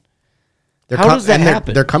season. How does that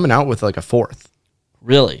happen? They're coming out with like a 4th.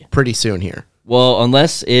 Really? Pretty soon here. Well,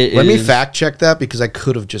 unless it Let me fact check that, because I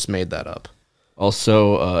could have just made that up.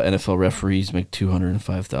 Also, NFL referees make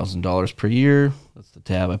 $205,000 per year. That's the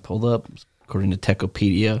tab I pulled up, according to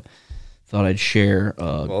Techopedia. Thought I'd share.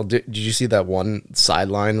 Well, did you see that one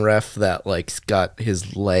sideline ref that like got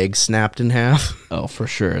his leg snapped in half? Oh, for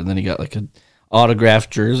sure. And then he got like an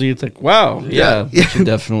autographed jersey. It's like, wow, yeah. Should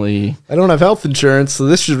definitely. I don't have health insurance, so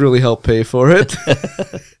this should really help pay for it.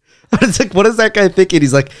 It's like, what is that guy thinking?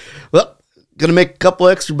 He's like, well, gonna make a couple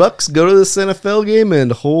extra bucks, go to this NFL game,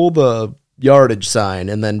 and hold a yardage sign,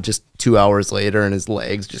 and then just 2 hours later, and his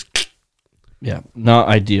legs just. Yeah, not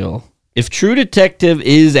ideal. If True Detective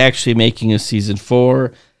is actually making a season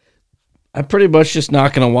 4, I'm pretty much just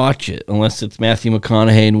not going to watch it unless it's Matthew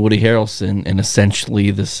McConaughey and Woody Harrelson and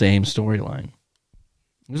essentially the same storyline.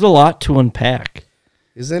 There's a lot to unpack.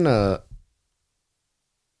 Isn't it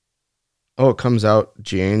comes out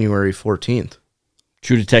January 14th.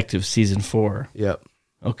 True Detective season 4. Yep.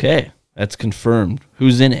 Okay, that's confirmed.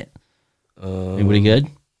 Who's in it? Anybody good?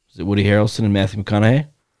 Is it Woody Harrelson and Matthew McConaughey?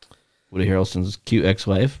 Woody Harrelson's cute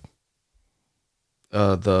ex-wife.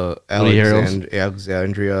 The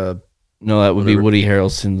Alexandria. No, that would be Woody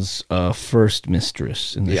Harrelson's first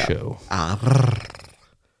mistress in the show.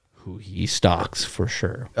 Who he stalks for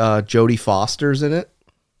sure. Jodie Foster's in it.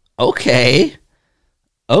 Okay.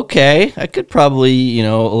 I could probably,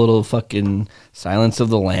 a little fucking Silence of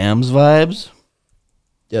the Lambs vibes.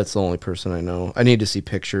 Yeah, it's the only person I know. I need to see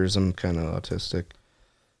pictures. I'm kind of autistic.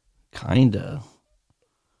 Kinda.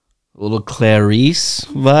 A little Clarice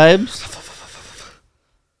vibes.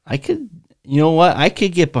 I could, I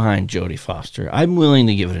could get behind Jodie Foster. I'm willing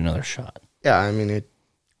to give it another shot. Yeah, I mean, it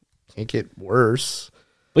can't get worse.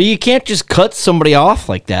 But you can't just cut somebody off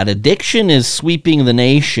like that. Addiction is sweeping the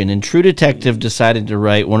nation, and True Detective decided to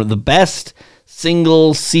write one of the best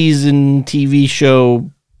single-season TV show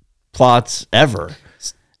plots ever.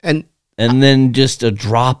 And then just a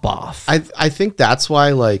drop-off. I think that's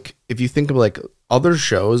why, like, if you think of, like, other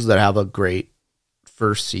shows that have a great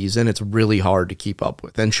first season, it's really hard to keep up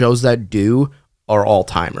with. And shows that do are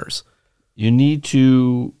all-timers. You need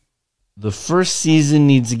to... The first season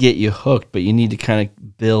needs to get you hooked, but you need to kind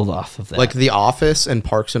of build off of that. Like The Office and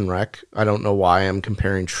Parks and Rec. I don't know why I'm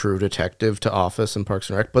comparing True Detective to Office and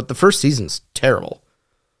Parks and Rec, but the first season's terrible.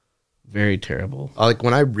 Very terrible. Like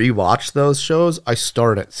when I rewatch those shows, I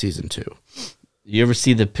start at season 2. You ever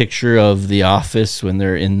see the picture of The Office when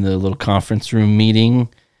they're in the little conference room meeting,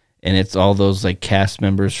 and it's all those like cast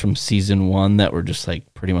members from season 1 that were just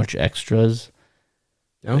like pretty much extras?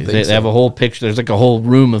 They have a whole picture. There's like a whole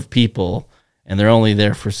room of people, and they're only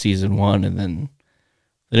there for season 1, and then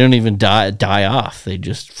they don't even die off. They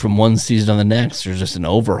just, from one season to the next, there's just an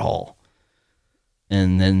overhaul.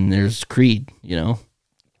 And then there's Creed, you know?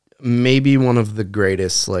 Maybe one of the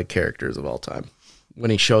greatest like characters of all time.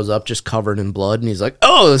 When he shows up just covered in blood, and he's like,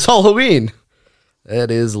 "Oh, it's Halloween."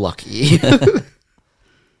 That is lucky.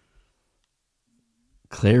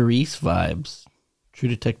 Clarice vibes. True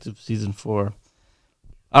Detective season 4.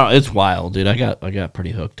 Oh, it's wild, dude. I got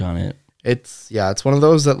pretty hooked on it. It's one of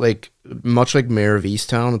those that, like, much like Mayor of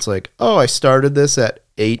Easttown, it's like, oh, I started this at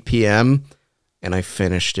 8 p.m. and I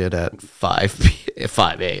finished it at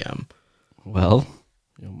 5 a.m. Well,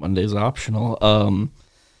 Monday's optional.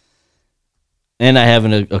 And I have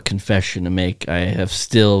a confession to make. I have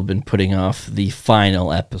still been putting off the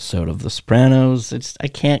final episode of The Sopranos. I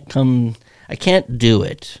can't do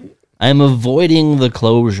it. I'm avoiding the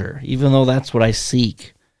closure, even though that's what I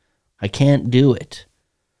seek. I can't do it.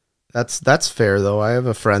 That's fair, though. I have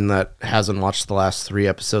a friend that hasn't watched the last 3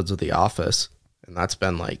 episodes of The Office, and that's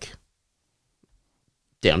been like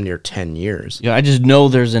damn near 10 years. Yeah, I just know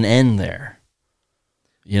there's an end there.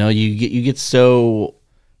 You get so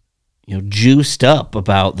juiced up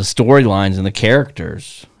about the storylines and the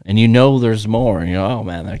characters, and there's more. And oh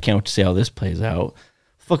man, I can't wait to see how this plays out.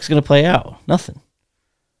 The fuck's gonna play out? Nothing.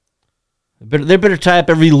 They better tie up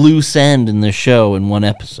every loose end in the show in one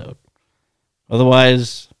episode.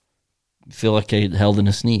 Otherwise, I feel like I held in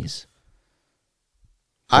a sneeze.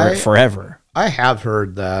 Forever. I have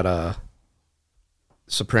heard that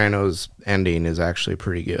Sopranos ending is actually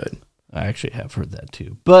pretty good. I actually have heard that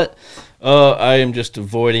too. But I am just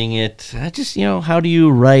avoiding it. I just, how do you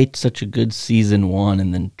write such a good season 1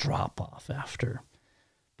 and then drop off after?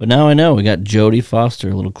 But now I know we got Jodie Foster,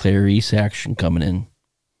 a little Clarice action coming in.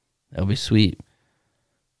 That'll be sweet.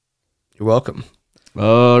 You're welcome.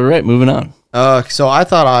 All right, moving on. So I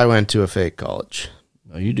thought I went to a fake college.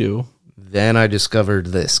 Oh, you do. Then I discovered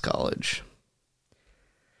this college.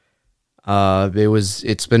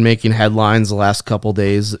 It's been making headlines the last couple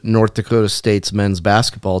days. North Dakota State's men's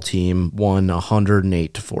basketball team won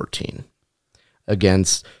 108-14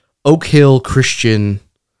 against Oak Hill Christian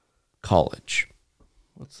College.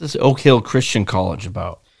 What's this Oak Hill Christian College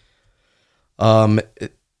about?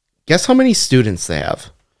 Guess how many students they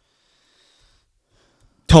have?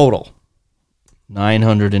 Total.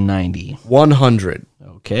 990. 100.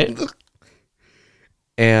 Okay.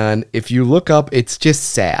 And if you look up, it's just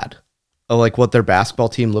sad. Like what their basketball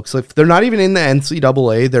team looks like. They're not even in the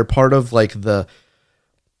NCAA. They're part of like the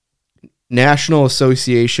National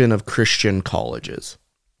Association of Christian Colleges.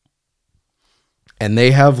 And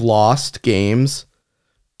they have lost games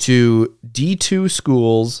to D2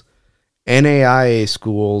 schools, NAIA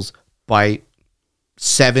schools by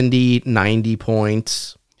 70, 90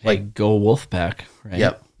 points. Hey, like go Wolfpack, right?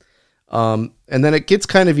 Yep. And then it gets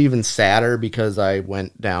kind of even sadder because I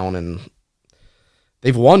went down and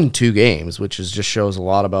they've won 2 games, which just shows a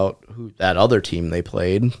lot about who that other team they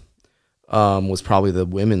played was probably the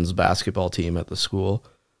women's basketball team at the school,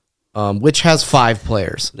 which has 5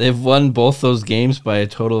 players. They've won both those games by a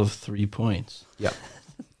total of 3 points. Yep.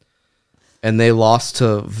 And they lost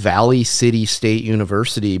to Valley City State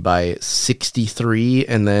University by 63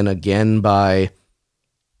 and then again by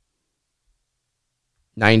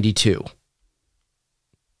 92.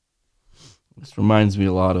 This reminds me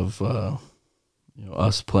a lot of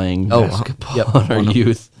us playing basketball yep, in our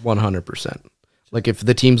youth. 100%. Like if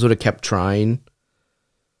the teams would have kept trying,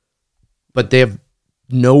 but they have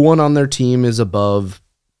no one on their team is above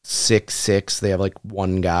 6'6". They have like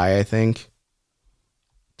one guy, I think.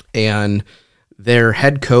 And their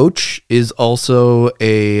head coach is also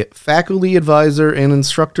a faculty advisor and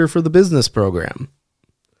instructor for the business program.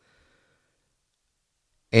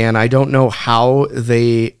 And I don't know how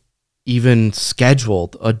they even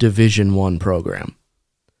scheduled a Division I program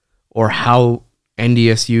or how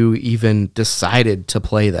NDSU even decided to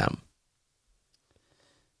play them.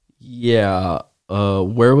 Yeah.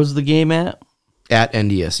 Where was the game at? At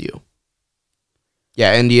NDSU.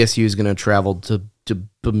 Yeah, NDSU is going to travel to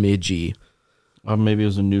Bemidji. Or maybe it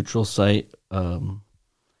was a neutral site.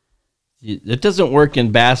 It doesn't work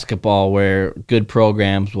in basketball where good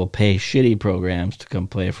programs will pay shitty programs to come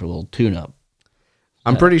play for a little tune-up.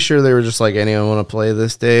 I'm pretty sure they were just like, anyone want to play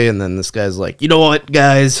this day? And then this guy's like, you know what,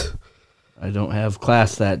 guys? I don't have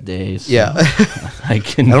class that day. So Yeah. I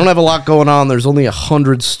don't have a lot going on. There's only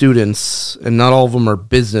 100 students, and not all of them are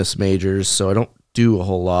business majors, so I don't do a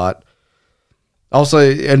whole lot. Also,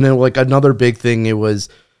 and then like another big thing, it was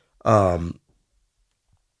at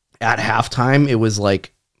halftime, it was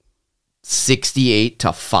like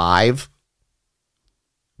 68-5.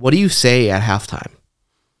 What do you say at halftime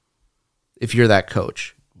if you're that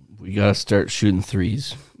coach? We got to start shooting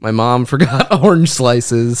threes. My mom forgot orange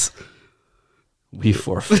slices. We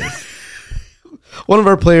forfeit. One of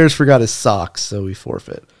our players forgot his socks, so we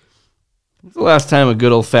forfeit. When's the last time a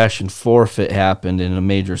good old-fashioned forfeit happened in a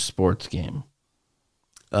major sports game?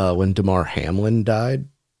 When Damar Hamlin died.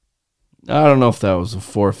 I don't know if that was a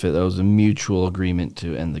forfeit. That was a mutual agreement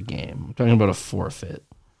to end the game. I'm talking about a forfeit.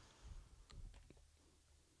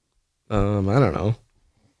 I don't know.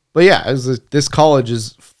 But yeah, this college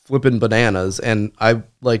is flipping bananas, and I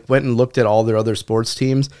like went and looked at all their other sports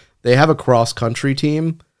teams. They have a cross-country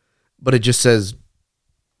team, but it just says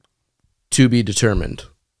to be determined.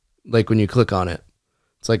 Like when you click on it.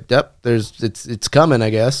 It's like, yep, it's coming,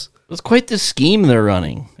 I guess. It's quite the scheme they're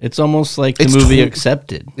running. It's almost like the movie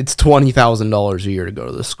Accepted. It's $20,000 a year to go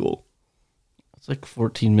to this school. It's like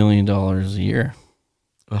 $14 million a year.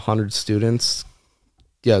 100 students.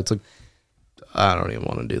 Yeah, it's like, I don't even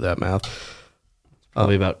want to do that math.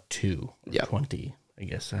 Probably about 2. Yeah. 20, I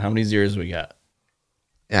guess. How many zeros we got?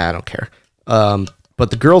 Yeah, I don't care.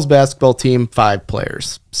 But the girls' basketball team, 5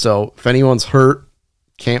 players. So if anyone's hurt,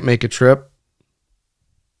 can't make a trip,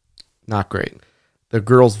 not great. The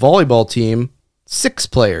girls' volleyball team, 6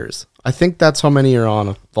 players. I think that's how many are on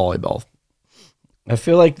a volleyball. I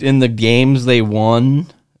feel like in the games they won,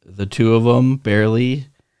 the 2 of them, barely,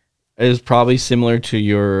 is probably similar to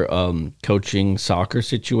your coaching soccer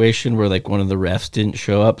situation where like one of the refs didn't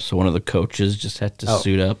show up, so one of the coaches just had to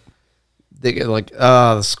suit up. They get like,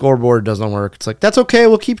 the scoreboard doesn't work. It's like, that's okay,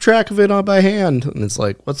 we'll keep track of it by hand. And it's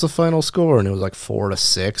like, what's the final score? And it was like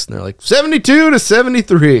 4-6. And they're like,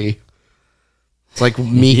 72-73. It's like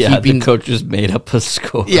me keeping... the coach just made up a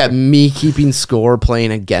score. Yeah, me keeping score,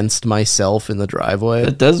 playing against myself in the driveway.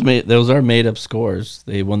 Those are made-up scores.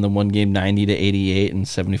 They won the one game 90-88 and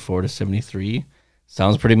 74-73.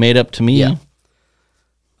 Sounds pretty made up to me. Yeah.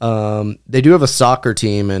 They do have a soccer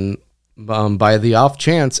team, and by the off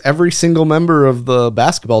chance, every single member of the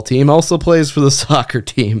basketball team also plays for the soccer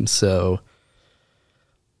team. So,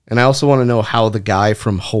 and I also want to know how the guy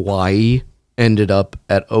from Hawaii ended up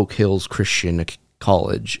at Oak Hills Christian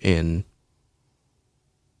College in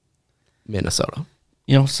Minnesota.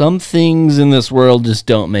 You know, some things in this world just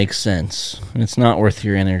don't make sense, and it's not worth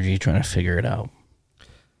your energy trying to figure it out.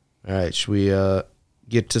 All right, should we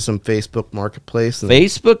get to some Facebook Marketplace?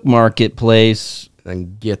 Facebook Marketplace.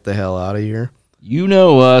 And get the hell out of here. You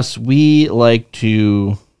know us. We like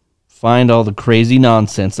to find all the crazy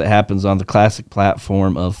nonsense that happens on the classic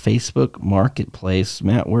platform of Facebook Marketplace.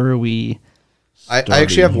 Matt, where are we? I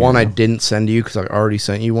actually have one I didn't send you because I already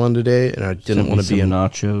sent you one today, and I didn't want to be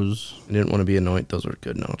nachos. I didn't want to be annoyed. Those were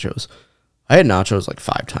good nachos. I had nachos like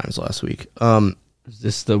 5 times last week. Is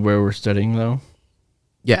this where we're studying though?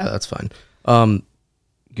 Yeah, that's fine.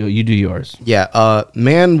 Go, you do yours. Yeah,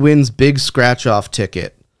 man wins big scratch-off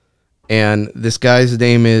ticket, and this guy's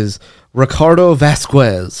name is Ricardo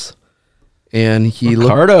Vasquez, and he's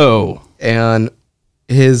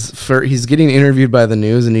getting interviewed by the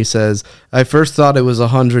news, and he says, "I first thought it was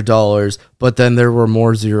 $100, but then there were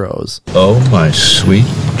more zeros." Oh my sweet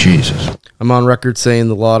Jesus! I'm on record saying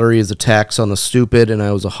the lottery is a tax on the stupid, and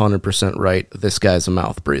I was 100% right. This guy's a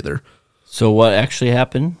mouth breather. So what actually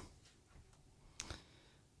happened?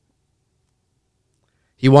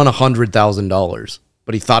 He won $100,000,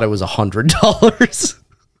 but he thought it was $100.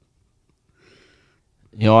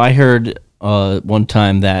 You know, I heard one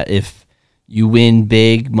time that if you win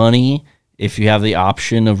big money, if you have the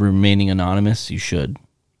option of remaining anonymous, you should.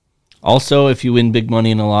 Also, if you win big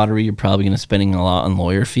money in a lottery, you're probably going to spending a lot on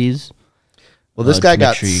lawyer fees. Well, this guy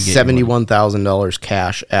got $71,000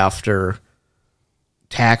 cash after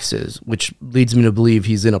taxes, which leads me to believe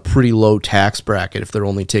he's in a pretty low tax bracket if they're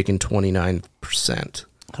only taking 29%.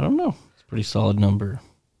 I don't know. It's a pretty solid number.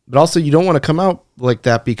 But also, you don't want to come out like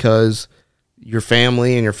that because your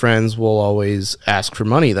family and your friends will always ask for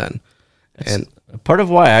money then. And part of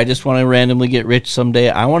why I just want to randomly get rich someday,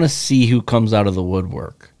 I want to see who comes out of the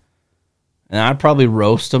woodwork. And I'd probably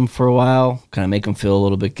roast them for a while, kind of make them feel a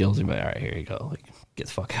little bit guilty. But all right, here you go. Like, get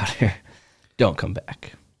the fuck out of here. Don't come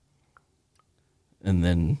back. And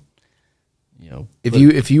then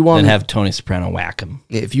if you want to have Tony Soprano whack him.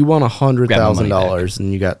 If you want $100,000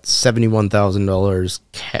 and you got $71,000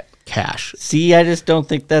 cash. See, I just don't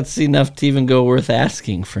think that's enough to even go worth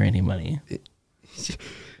asking for any money.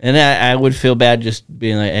 And I would feel bad just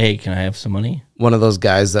being like, hey, can I have some money? One of those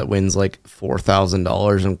guys that wins like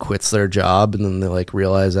 $4,000 and quits their job, and then they like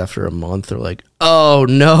realize after a month they're like, oh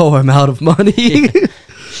no, I'm out of money.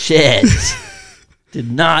 Shit.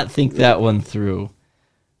 Did not think that one through.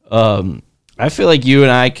 I feel like you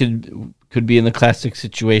and I could be in the classic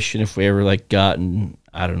situation if we ever like gotten,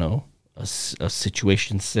 I don't know, a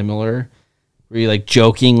situation similar where you like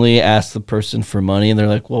jokingly ask the person for money and they're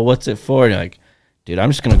like, well, what's it for? And you're like, dude,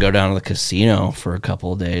 I'm just going to go down to the casino for a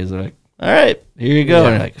couple of days. They're like, all right, here you go. Yeah.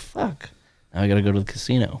 And you're like, fuck, now I got to go to the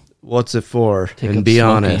casino. What's it for? And be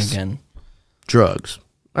honest. Again. Drugs.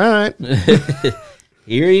 All right.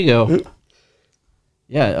 Here you go.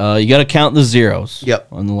 Yeah, you got to count the zeros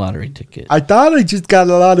on the lottery ticket. I thought I just got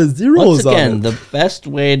a lot of zeros. Once again, the best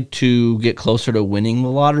way to get closer to winning the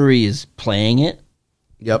lottery is playing it.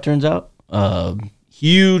 Yep. It turns out.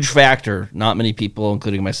 Huge factor. Not many people,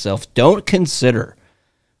 including myself, don't consider.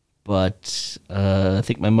 But I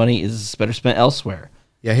think my money is better spent elsewhere.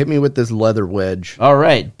 Yeah, hit me with this leather wedge. All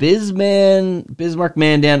right. Bismarck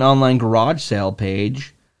Mandan online garage sale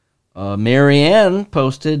page. Marianne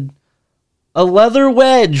posted a leather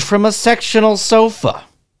wedge from a sectional sofa.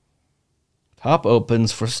 Top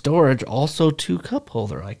opens for storage, also 2 cup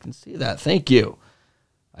holder. I can see that. Thank you.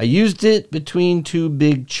 I used it between 2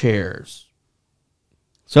 big chairs.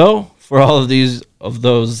 So, for all of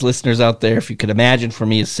those listeners out there, if you could imagine for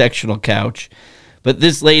me a sectional couch, but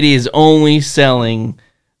this lady is only selling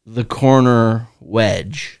the corner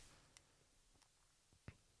wedge.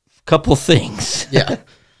 Couple things. Yeah.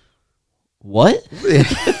 What?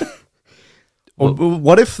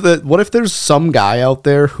 What if there's some guy out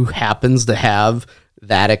there who happens to have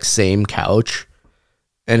that same couch,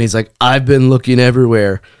 and he's like, I've been looking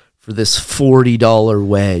everywhere for this $40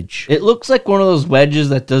 wedge. It looks like one of those wedges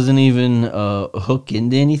that doesn't even hook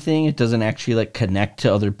into anything. It doesn't actually like connect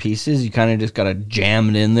to other pieces. You kind of just got to jam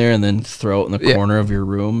it in there and then throw it in the corner of your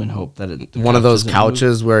room and hope that it... One of those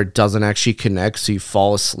couches where it doesn't actually connect, so you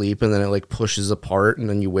fall asleep and then it like pushes apart and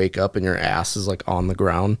then you wake up and your ass is like on the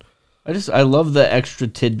ground. I love the extra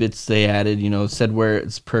tidbits they added, said where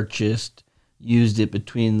it's purchased, used it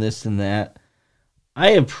between this and that.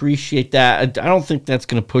 I appreciate that. I don't think that's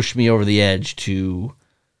going to push me over the edge to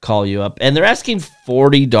call you up. And they're asking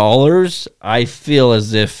 $40. I feel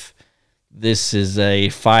as if this is a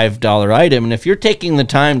 $5 item. And if you're taking the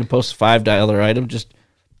time to post a $5 item, just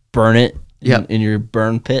burn it in your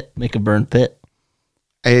burn pit. Make a burn pit.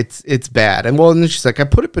 It's bad. And then she's like, I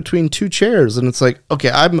put it between 2 chairs. And it's like,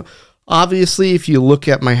 okay, obviously, if you look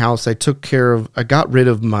at my house, I got rid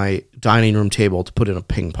of my dining room table to put in a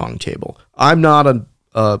ping pong table. I'm not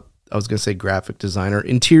I was going to say graphic designer,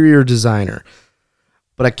 interior designer,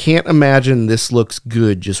 but I can't imagine this looks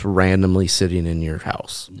good just randomly sitting in your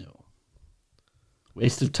house. No.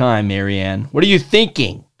 Waste of time, Marianne. What are you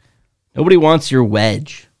thinking? Nobody wants your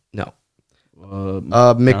wedge. No.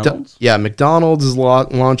 McDonald's? McDonald's is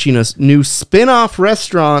launching a new spin-off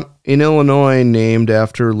restaurant in Illinois named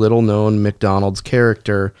after little-known McDonald's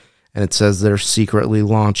character, and it says they're secretly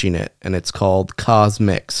launching it, and it's called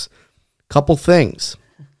Cosmix. Couple things.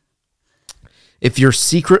 If you're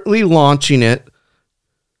secretly launching it,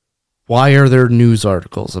 why are there news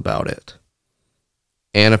articles about it?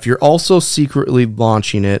 And if you're also secretly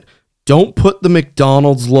launching it, don't put the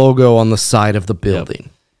McDonald's logo on the side of the building.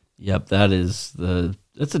 Yep, that's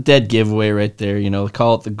a dead giveaway right there.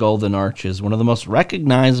 Call it the Golden Arches, one of the most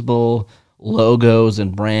recognizable logos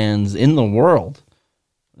and brands in the world.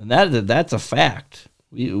 And that's a fact.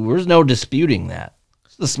 There's no disputing that.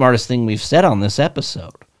 It's the smartest thing we've said on this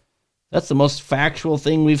episode. That's the most factual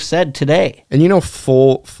thing we've said today. And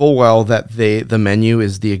full well that the menu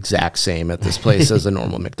is the exact same at this place as a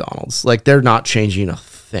normal McDonald's. Like, they're not changing a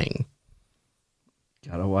thing.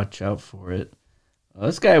 Gotta watch out for it.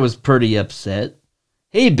 This guy was pretty upset.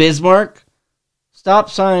 Hey, Bismarck, stop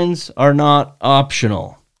signs are not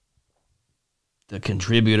optional. The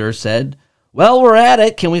contributor said, well, we're at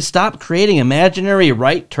it. Can we stop creating imaginary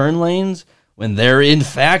right turn lanes when there, in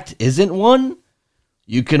fact, isn't one?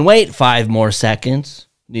 You can wait 5 more seconds.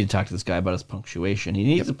 Need to talk to this guy about his punctuation. He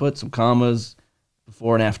needs to put some commas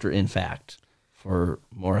before and after in fact for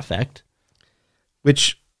more effect.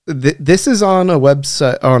 Which, this is on a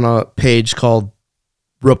website, on a page called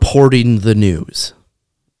Reporting the News.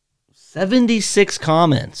 76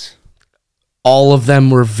 comments. All of them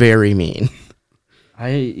were very mean.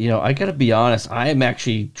 I got to be honest. I am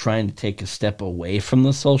actually trying to take a step away from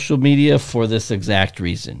the social media for this exact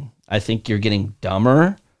reason. I think you're getting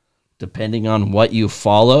dumber depending on what you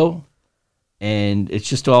follow. And it's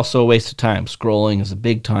just also a waste of time. Scrolling is a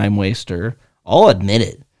big time waster. I'll admit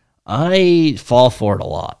it. I fall for it a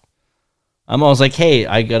lot. I'm always like, hey,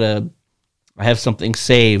 I have something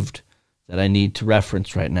saved that I need to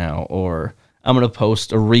reference right now, or I'm going to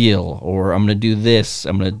post a reel, or I'm going to do this.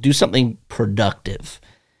 I'm going to do something productive.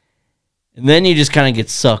 And then you just kind of get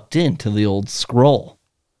sucked into the old scroll.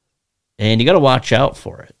 And you got to watch out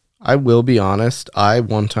for it. I will be honest. I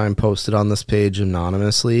one time posted on this page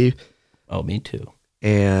anonymously. Oh, me too.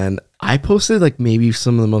 And I posted like maybe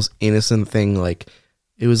some of the most innocent thing. Like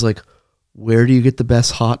it was like, where do you get the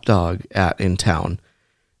best hot dog at in town?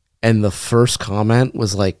 And the first comment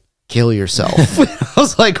was like, kill yourself. I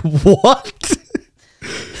was like, what?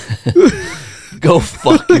 Go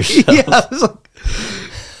fuck yourself. Yeah, I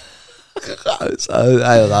was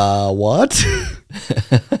like, what?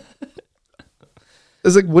 I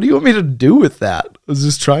was like, what do you want me to do with that? I was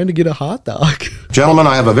just trying to get a hot dog. Gentlemen,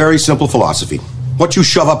 I have a very simple philosophy. What you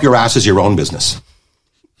shove up your ass is your own business.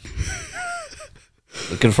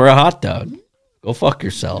 Looking for a hot dog. Go fuck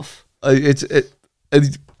yourself.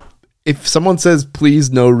 If someone says, please,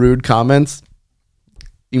 no rude comments,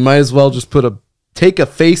 you might as well just take a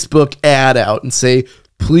Facebook ad out and say,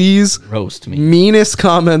 please, roast me. Meanest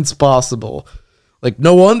comments possible. Like,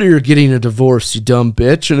 no wonder you're getting a divorce, you dumb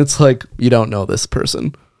bitch. And it's like, you don't know this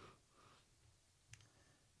person.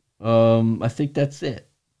 I think that's it.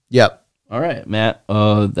 Yep. All right, Matt.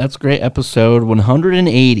 That's a great episode.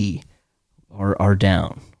 180 are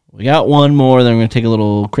down. We got one more. Then we're going to take a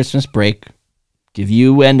little Christmas break. Give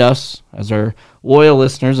you and us, as our loyal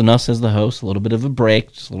listeners, and us as the host, a little bit of a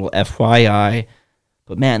break. Just a little FYI.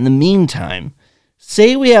 But, Matt, in the meantime,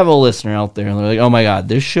 say we have a listener out there and they're like, oh my God,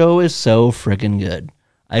 this show is so friggin' good.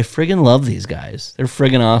 I friggin' love these guys. They're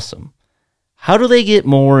friggin' awesome. How do they get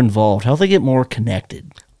more involved? How do they get more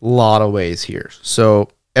connected? A lot of ways here. So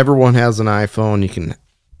everyone has an iPhone. You can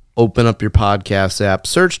open up your podcast app,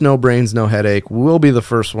 search No Brains, No Headache. We'll be the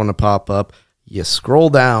first one to pop up. You scroll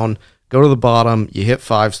down, go to the bottom, you hit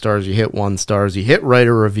 5 stars, you hit 1 stars, you hit write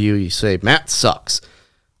a review, you say, Matt sucks.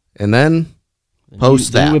 And then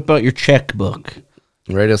post that. You whip out your checkbook.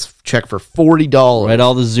 Write us a check for $40. Write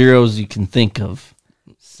all the zeros you can think of.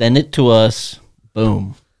 Send it to us.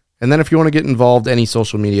 Boom. And then if you want to get involved, any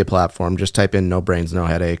social media platform, just type in No Brains, No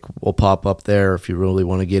Headache. We'll pop up there if you really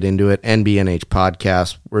want to get into it. NBNH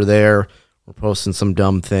Podcast. We're there. We're posting some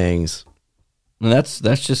dumb things. And that's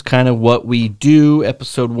just kind of what we do.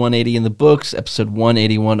 Episode 180 in the books. Episode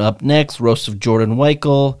 181 up next. Roast of Jordan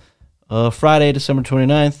Weichel. Friday, December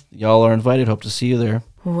 29th. Y'all are invited. Hope to see you there.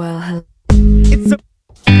 Well,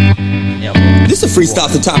 This is a freestyle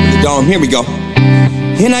off the top of the dome. Here we go.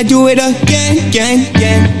 And I do it again, again,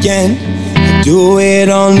 again, again. I do it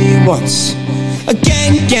only once.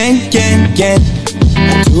 Again, again, again, again.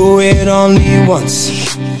 I do it only once.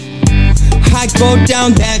 I go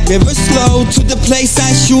down that river slow to the place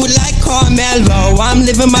I shoot like Carmelo. I'm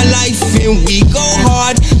living my life and we go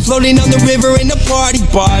hard, floating on the river in a party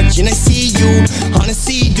barge. And I see you on a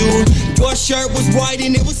sea dude. Your shirt was white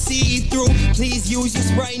and it was see-through. Please use your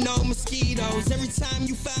spray, no mosquitoes. Every time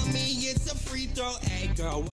you found me, it's a free throw. Hey girl.